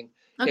talking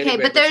Okay,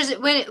 but Enneagram, there's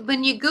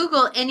when you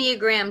Google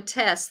Enneagram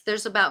test,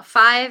 there's about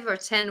 5 or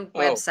 10 oh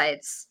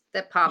websites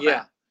that pop yeah,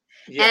 up.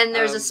 yeah. And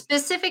there's a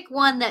specific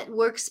one that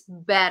works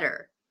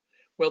better.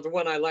 Well, the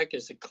one I like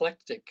is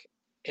eclectic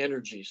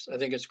energies. I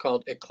think it's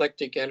called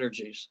eclectic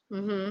energies.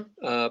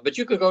 Mm-hmm. But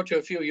you could go to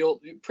a few. You'll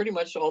pretty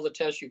much all the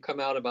tests you come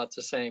out about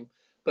the same.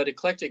 But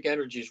eclectic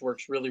energies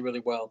works really, really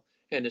well,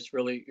 and it's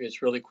really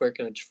quick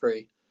and it's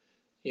free.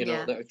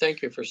 Yeah.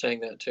 Thank you for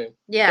saying that too.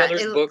 Yeah, Yeah.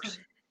 there's books.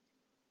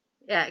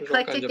 Yeah. There's all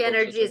kinds Eclectic of books that say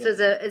energies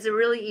that. is a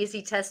really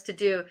easy test to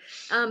do.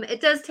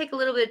 It does take a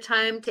little bit of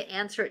time to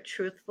answer it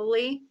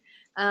truthfully.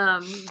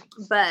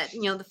 But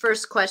the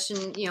first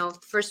question,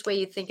 first way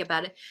you think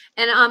about it.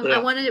 And I Yeah.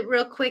 wanted it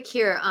real quick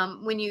here.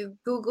 When you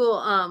Google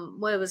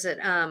what was it?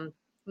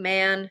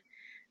 Man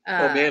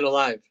Oh, uh man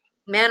alive.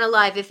 Man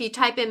Alive. If you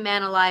type in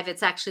Man Alive,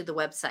 it's actually the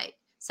website,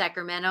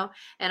 Sacramento.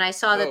 And I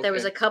saw Oh, that there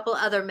was okay. a couple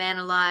other Man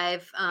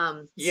Alive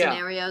Yeah.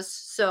 scenarios.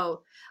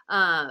 So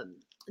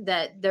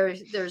that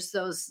there's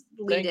those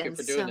Thank you for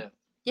lead-ins. doing So that.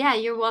 yeah,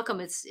 you're welcome.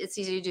 It's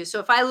easy to do. So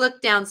if I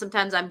look down,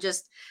 sometimes I'm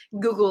just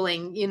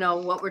Googling,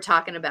 what we're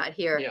talking about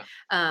here. Yeah.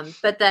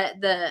 But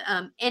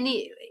the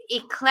any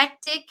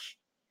eclectic.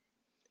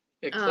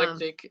 Um,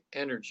 Eclectic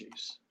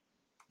energies.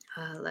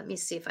 let me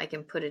see if I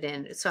can put it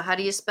in. So how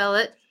do you spell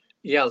it?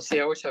 Yeah. See,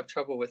 I always have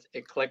trouble with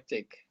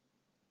eclectic.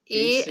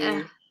 E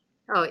E.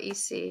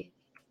 C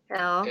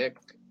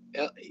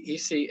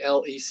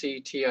ECL.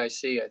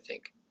 ECLECTIC, I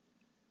think.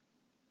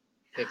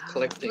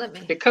 Eclectic. Let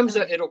me. It comes.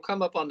 It'll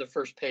come up on the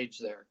first page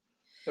there.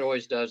 It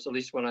always does. At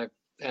least when I've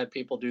had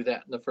people do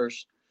that in the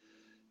first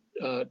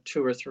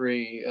two or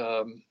three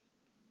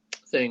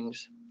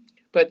things.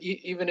 But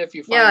even if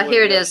you find Yeah, one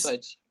here of it the is.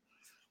 websites,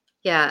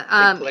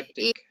 Yeah.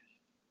 eclectic.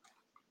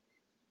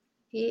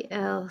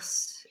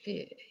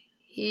 ELCTIC.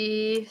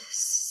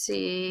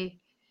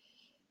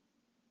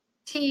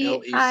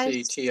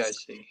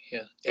 LECTIC.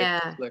 Yeah.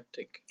 Yeah.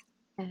 Eclectic.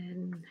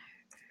 And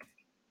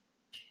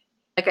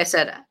like I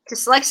said,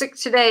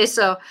 dyslexic today,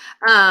 so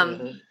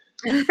Uh-huh.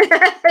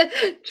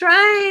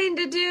 trying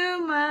to do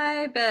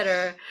my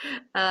better.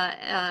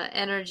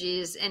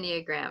 Energies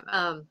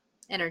Enneagram.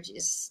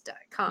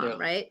 Energies.com, Yeah.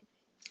 right?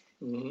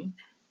 Hmm.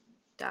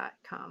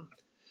 .com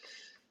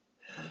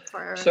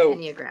for So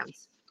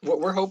Enneagrams. what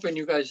we're hoping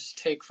you guys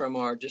take from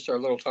our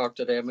little talk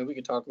today, I mean, we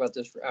could talk about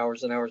this for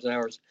hours and hours and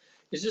hours,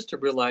 is just to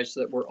realize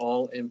that we're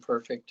all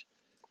imperfect.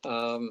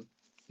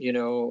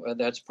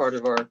 That's part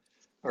of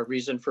our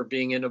reason for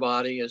being in a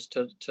body is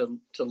to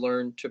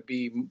learn to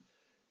be,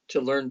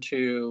 to learn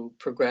to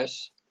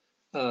progress,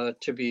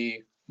 to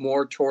be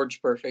more towards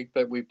perfect,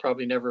 but we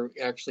probably never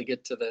actually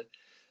get to the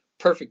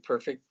perfect.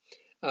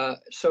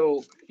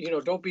 So,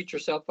 don't beat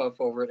yourself up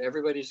over it.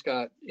 Everybody's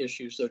got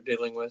issues they're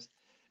dealing with.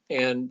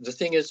 And the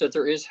thing is that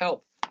there is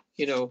help,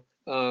 you know,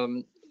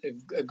 um,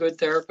 a good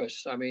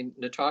therapist. I mean,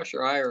 Natasha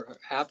or I are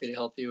happy to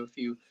help you if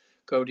you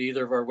go to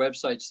either of our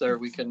websites there.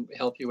 We can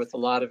help you with a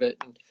lot of it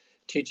and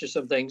teach you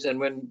some things. And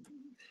when,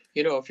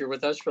 if you're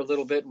with us for a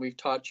little bit and we've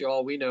taught you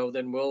all we know,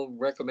 then we'll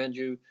recommend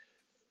you,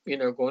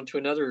 going to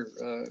another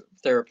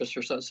therapist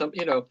or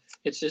something.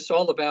 It's just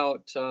all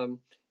about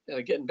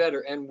getting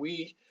better. And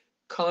we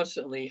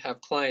constantly have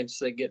clients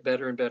that get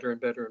better and better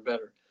and better and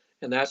better.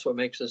 And that's what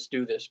makes us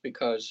do this,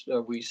 because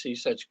we see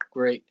such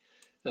great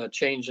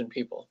change in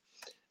people.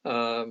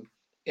 Um,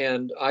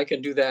 and I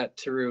can do that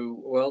through,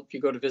 well, if you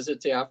go to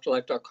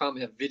visittheafterlife.com,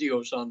 I have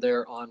videos on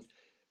there on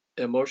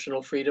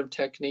emotional freedom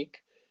technique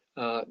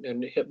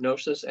and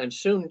hypnosis. And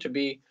soon to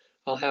be,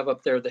 I'll have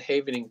up there the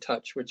Havening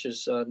Touch, which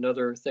is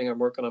another thing I'm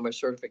working on my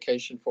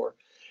certification for.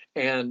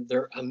 And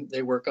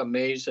they work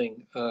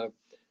amazing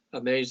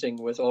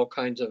with all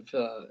kinds of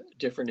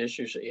different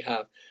issues that you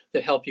have,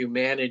 that help you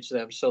manage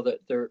them so that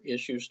their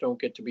issues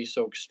don't get to be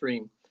so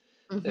extreme,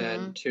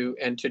 Mm-hmm.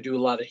 and to do a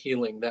lot of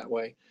healing that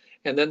way.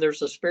 And then there's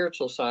the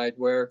spiritual side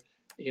where,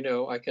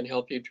 I can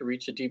help you to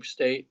reach a deep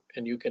state,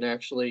 and you can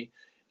actually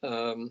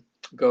um,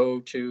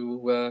 go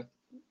to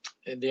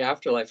the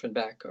afterlife and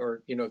back,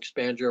 or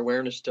expand your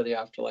awareness to the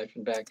afterlife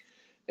and back,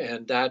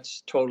 and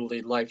that's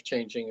totally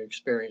life-changing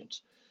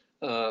experience.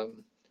 um,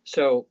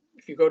 so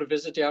if you go to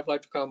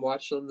visittheafterlife.com,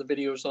 watch some of the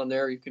videos on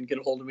there. You can get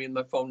a hold of me, and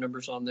my phone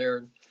number's on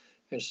there,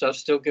 and stuff.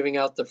 Still giving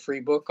out the free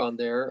book on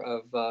there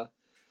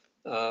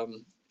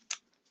um,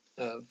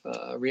 of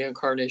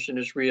reincarnation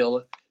is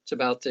real. It's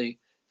about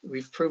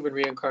we've proven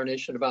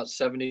reincarnation about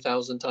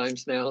 70,000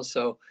 times now.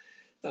 So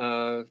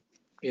uh,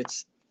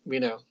 it's, we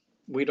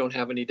don't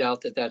have any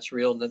doubt that that's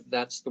real, and that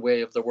that's the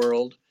way of the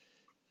world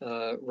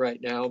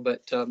right now.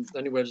 But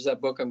anyway, there's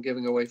that book I'm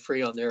giving away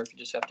free on there. If you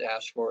just have to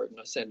ask for it, and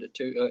I'll send it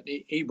to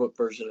ebook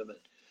version of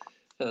it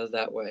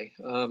that way.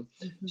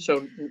 Mm-hmm.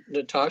 So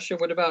Natasha,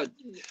 what about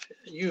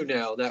you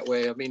now that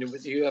way? I mean,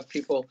 you have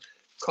people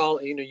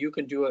call, you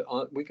can do it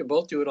on, we can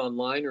both do it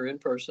online or in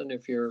person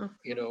if you're,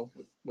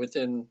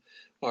 within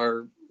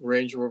our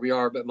range where we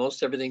are, but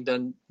most everything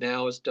done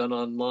now is done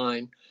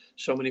online.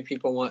 So many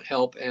people want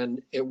help,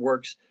 and it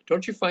works.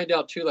 Don't you find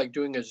out too, like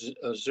doing a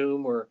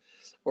Zoom or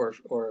a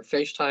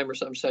FaceTime or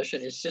some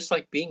session, it's just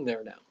like being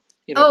there now.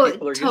 Oh,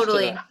 People are used to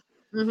totally. that.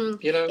 Mm-hmm.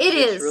 It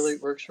It's really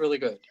is. works really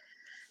good.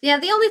 Yeah,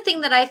 the only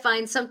thing that I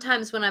find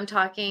sometimes when I'm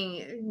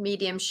talking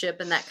mediumship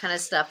and that kind of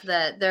stuff,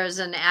 that there's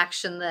an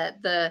action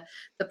that the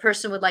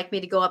person would like me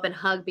to go up and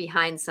hug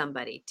behind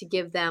somebody to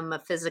give them a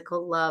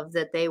physical love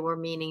that they were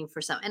meaning for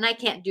some, and I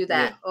can't do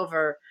that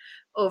Yeah.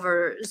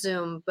 over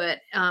Zoom. But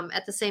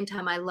at the same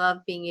time, I love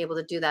being able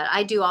to do that.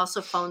 I do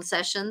also phone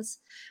sessions.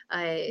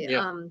 I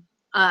Yeah.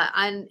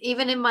 I'm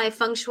even in my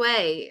feng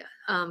shui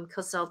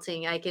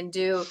consulting. I can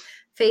do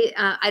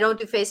I don't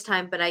do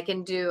FaceTime, but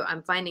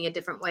I'm finding a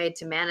different way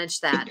to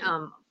manage that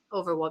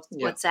over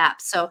Yeah. WhatsApp.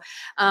 So,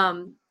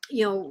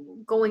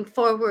 going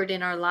forward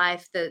in our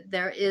life, that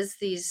there is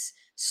these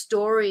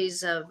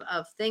stories of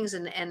things,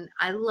 and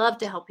I love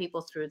to help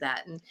people through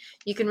that. And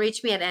you can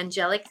reach me at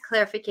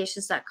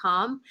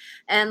angelicclarifications.com.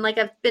 And like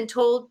I've been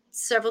told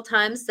several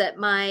times, that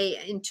my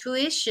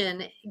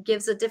intuition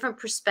gives a different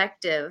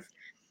perspective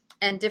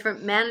and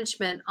different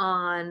management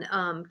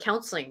on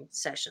counseling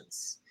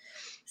sessions,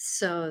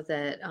 so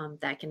that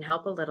that can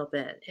help a little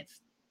bit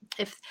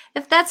if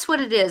that's what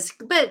it is.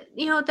 But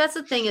that's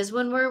the thing, is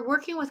when we're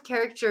working with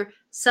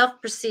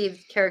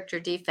self-perceived character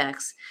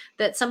defects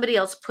that somebody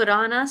else put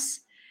on us,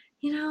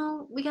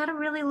 we got to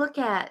really look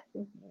at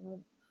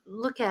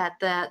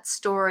that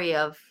story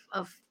of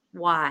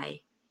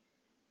why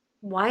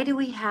do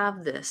we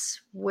have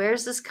this?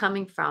 Where's this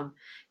coming from?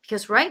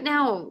 Because right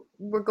now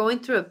we're going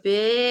through a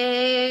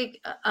big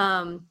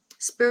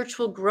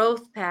spiritual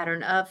growth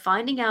pattern of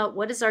finding out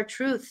what is our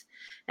truth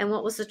and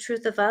what was the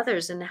truth of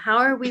others, and how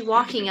are we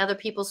walking other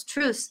people's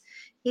truths,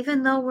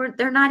 even though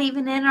they're not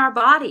even in our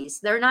bodies.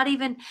 They're not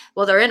even,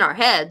 well, they're in our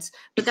heads,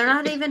 but they're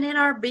not even in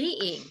our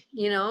being.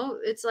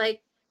 It's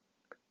like,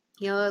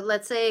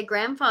 let's say a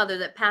grandfather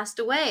that passed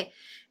away,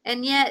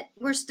 and yet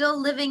we're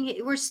still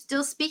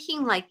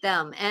speaking like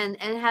them, and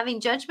having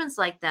judgments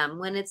like them,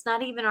 when it's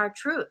not even our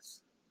truth.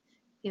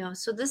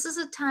 So this is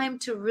a time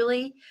to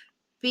really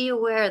be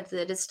aware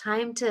that it's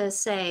time to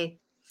say,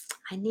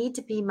 I need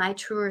to be my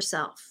truer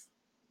self,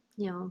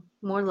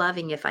 more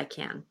loving if I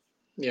can.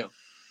 Yeah.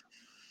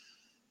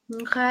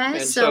 Okay,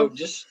 And so so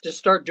just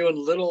start doing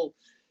little,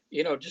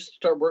 just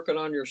start working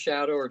on your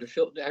shadow, or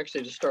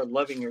actually to start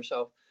loving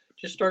yourself.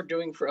 Just start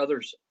doing for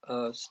others.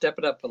 Step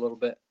it up a little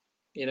bit.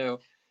 You know,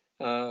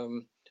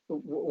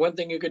 one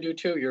thing you could do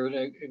too. You're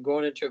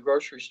going into a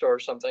grocery store or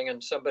something,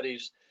 and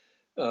somebody's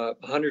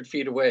 100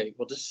 feet away.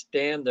 Well, just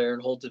stand there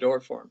and hold the door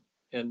for them.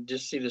 and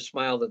just see the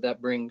smile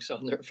that brings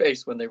on their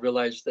face when they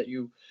realize that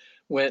you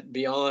went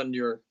beyond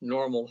your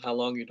normal, how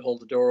long you'd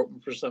hold the door open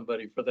for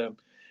somebody, for them,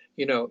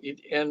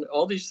 and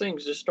all these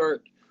things they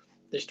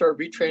start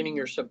retraining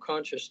your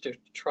subconscious to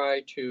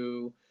try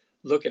to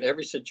look at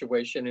every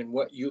situation and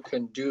what you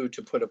can do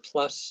to put a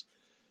plus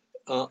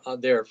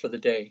there for the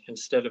day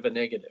instead of a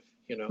negative.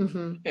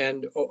 Mm-hmm.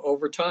 And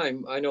over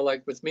time, I know,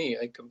 like with me,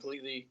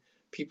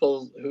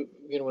 people who,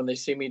 when they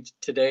see me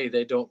today,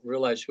 they don't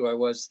realize who I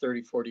was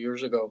 30, 40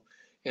 years ago.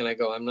 And I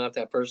go, I'm not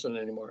that person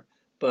anymore.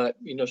 But,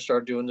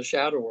 started doing the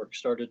shadow work,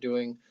 started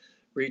doing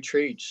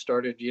retreats,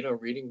 started,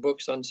 reading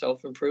books on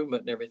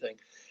self-improvement and everything.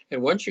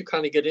 And once you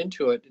kind of get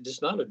into it,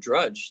 it's not a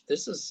drudge.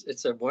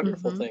 It's a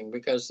wonderful Mm-hmm. thing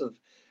because of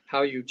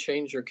how you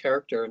change your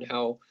character and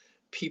how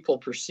people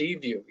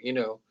perceive you.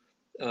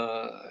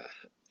 uh,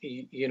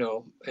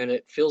 and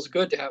it feels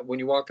good to have, when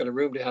you walk in a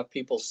room, to have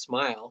people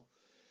smile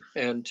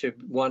and to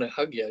want to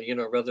hug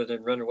you, rather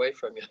than run away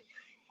from you.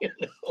 you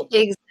know?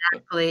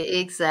 Exactly,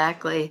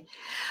 exactly.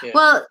 Yeah,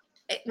 Well,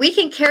 we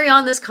can carry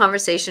on this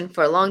conversation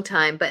for a long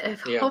time, but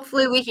yeah.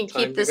 hopefully we can keep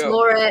Time to this go.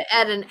 more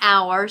at an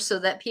hour so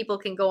that people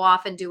can go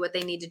off and do what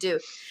they need to do.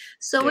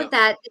 So Yeah. with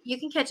that, you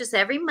can catch us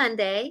every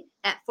Monday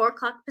at 4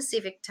 o'clock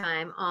Pacific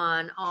time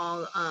on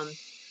all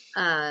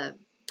uh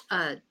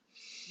uh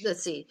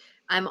let's see.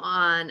 I'm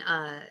on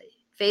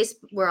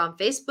we're on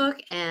Facebook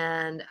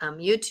and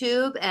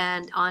YouTube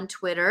and on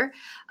Twitter.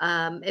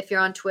 If you're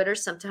on Twitter,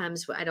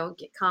 sometimes I don't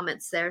get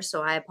comments there,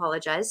 so I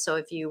apologize. So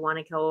if you want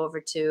to go over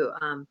to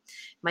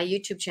my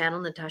YouTube channel,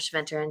 Natasha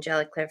Venter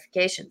Angelic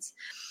Clarifications,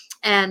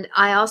 and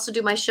I also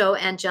do my show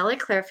Angelic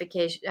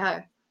Clarification.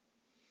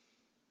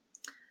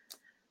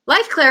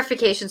 Life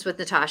clarifications with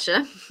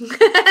Natasha.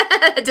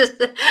 Just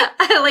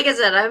like I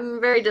said,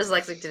 I'm very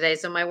dyslexic today,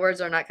 so my words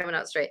are not coming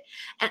out straight.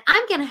 And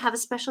I'm going to have a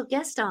special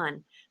guest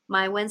on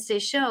my Wednesday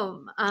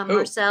show, Who?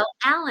 Marcelle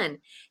Allen.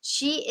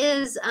 She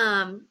is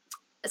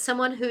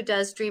someone who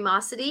does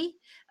Dreamosity.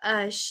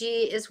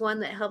 She is one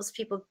that helps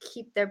people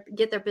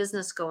get their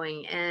business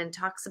going and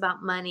talks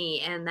about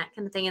money and that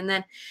kind of thing. And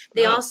then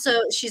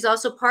Oh, she's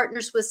also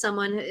partners with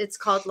someone. It's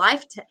called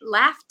Laugh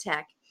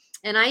Tech,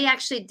 and I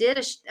actually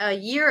did a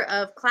year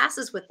of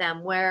classes with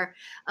them where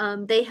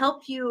they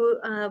help you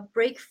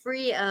break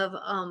free of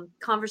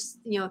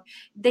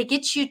they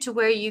get you to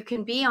where you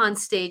can be on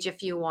stage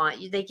if you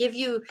want. They give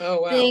you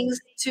oh, wow. things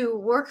to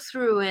work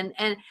through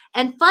and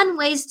fun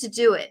ways to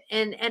do it.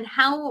 And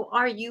how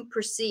are you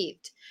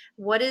perceived?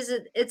 What is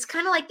it? It's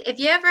kind of like, if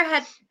you ever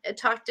had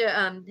talked to,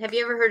 have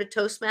you ever heard of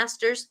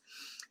Toastmasters?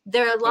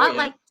 They're a Oh, lot yeah.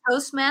 like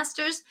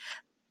Toastmasters,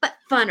 but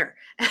funner.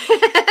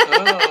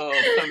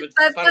 Oh, I'm a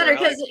But funner. funner,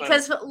 I like funner.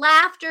 because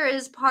laughter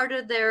is part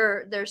of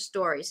their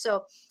story.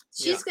 So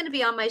Yeah. she's going to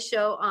be on my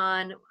show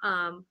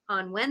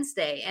on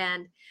Wednesday,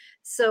 and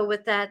so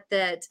with that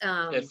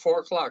At 4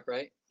 o'clock,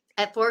 right?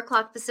 at 4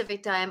 o'clock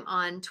Pacific time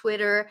on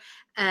Twitter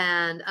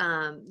and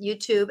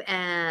YouTube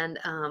and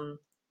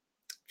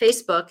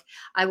Facebook.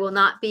 I will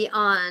not be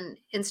on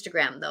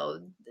Instagram though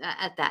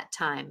at that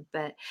time.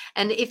 But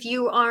and if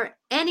you're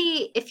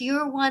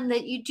one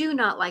that you do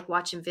not like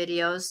watching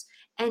videos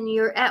and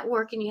you're at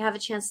work and you have a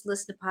chance to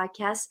listen to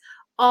podcasts,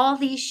 all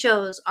these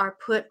shows are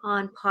put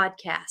on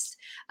podcast.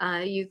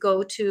 You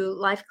go to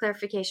Life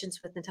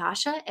Clarifications with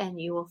Natasha,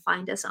 and you will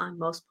find us on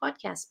most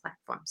podcast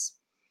platforms.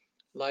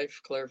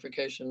 Life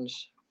clarifications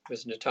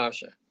with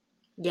Natasha.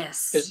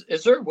 Yes.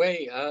 Is there a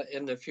way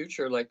in the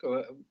future, like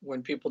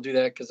when people do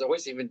that? Because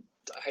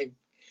I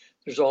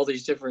there's all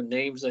these different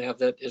names that have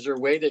that. Is there a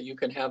way that you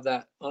can have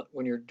that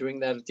when you're doing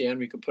that at the end?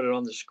 We could put it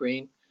on the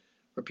screen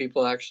where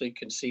people actually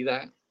can see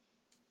that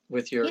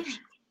with Yeah. yours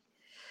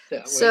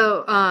that way.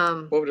 So,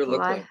 What would it look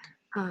life.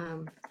 like?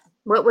 Um,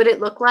 what would it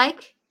look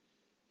like?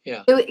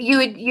 Yeah.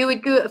 You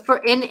would go for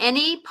in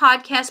any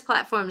podcast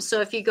platform. So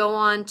if you go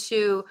on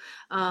to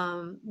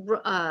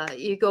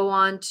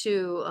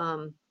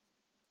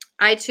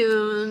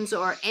iTunes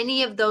or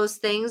any of those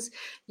things,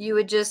 you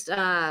would just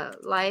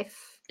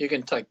life. You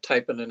can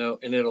type in a note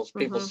and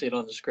people Mm-hmm. see it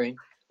on the screen.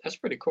 That's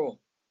pretty cool.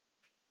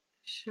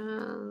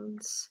 And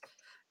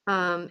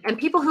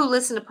people who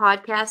listen to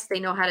podcasts,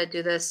 they know how to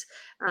do this.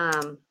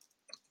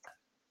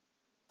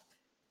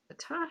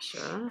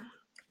 Natasha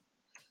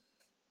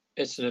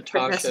It's Fitness.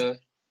 Natasha.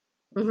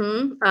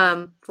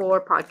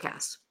 For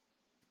podcasts.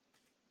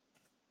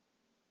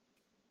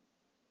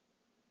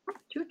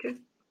 Choo-choo.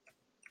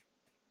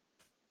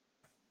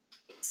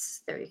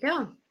 There you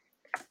go.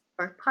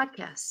 For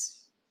podcasts.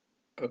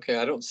 Okay,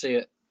 I don't see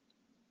it.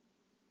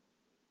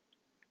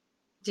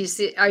 Do you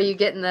see? Are you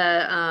getting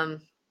the?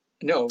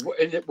 No,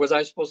 was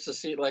I supposed to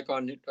see it like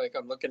I'm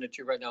looking at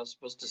you right now? I'm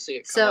supposed to see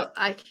it come So up.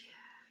 I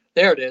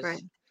There it right.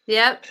 is.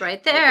 Yep, right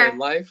Okay, there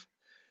life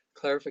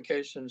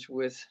clarifications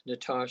with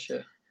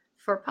Natasha.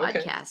 for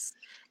Okay, podcasts.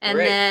 And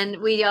great.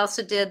 then we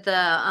also did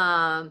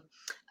the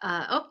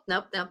oh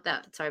nope,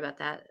 sorry about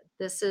that.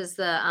 This is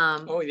the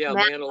Oh yeah,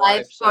 Man man Life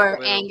alive, for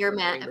supplemental for anger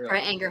for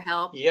help. anger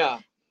help. Yeah,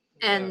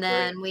 yeah, And great.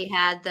 then we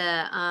had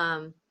the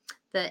Oh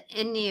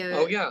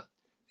Inu. yeah,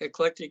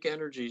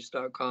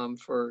 eclecticenergies.com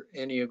for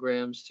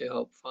enneagrams to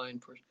help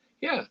find.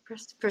 Yeah. All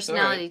right.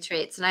 Personality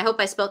traits, and I hope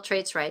I spelled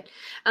traits right.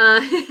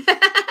 Uh,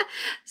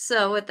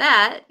 so with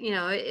that,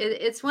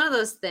 it's one of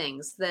those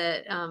things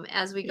that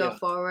as we go Yeah.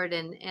 forward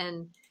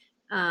and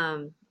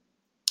um,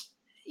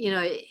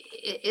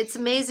 it's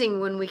amazing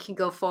when we can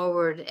go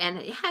forward and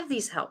have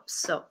these helps.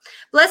 So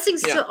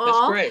blessings Yeah. to That's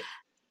all, great.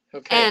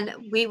 Okay. and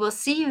we will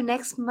see you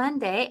next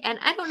Monday. And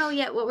I don't know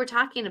yet what we're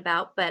talking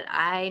about, but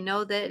I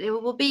know that it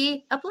will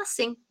be a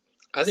blessing.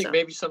 I think So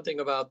maybe something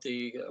about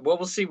well,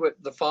 we'll see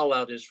what the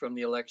fallout is from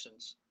the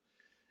elections,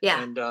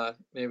 yeah. and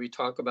maybe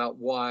talk about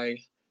why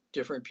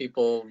different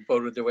people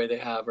voted the way they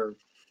have, or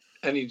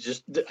any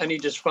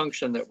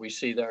dysfunction that we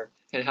see there,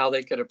 and how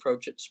they could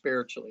approach it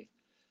spiritually.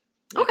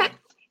 You Okay. know.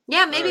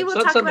 Yeah, All maybe right. we'll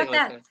So talk something about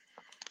like that.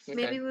 that. Okay.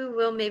 Maybe we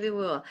will. Maybe we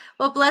will.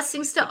 Well,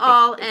 blessings to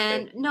all, Okay.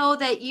 and know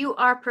that you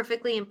are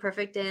perfectly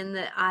imperfect in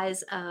the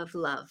eyes of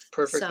love.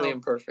 Perfectly So,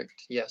 imperfect.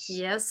 Yes.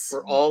 yes,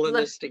 We're all in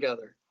this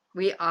together.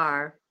 we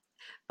are.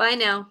 Bye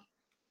now.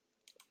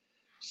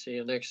 See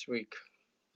you next week.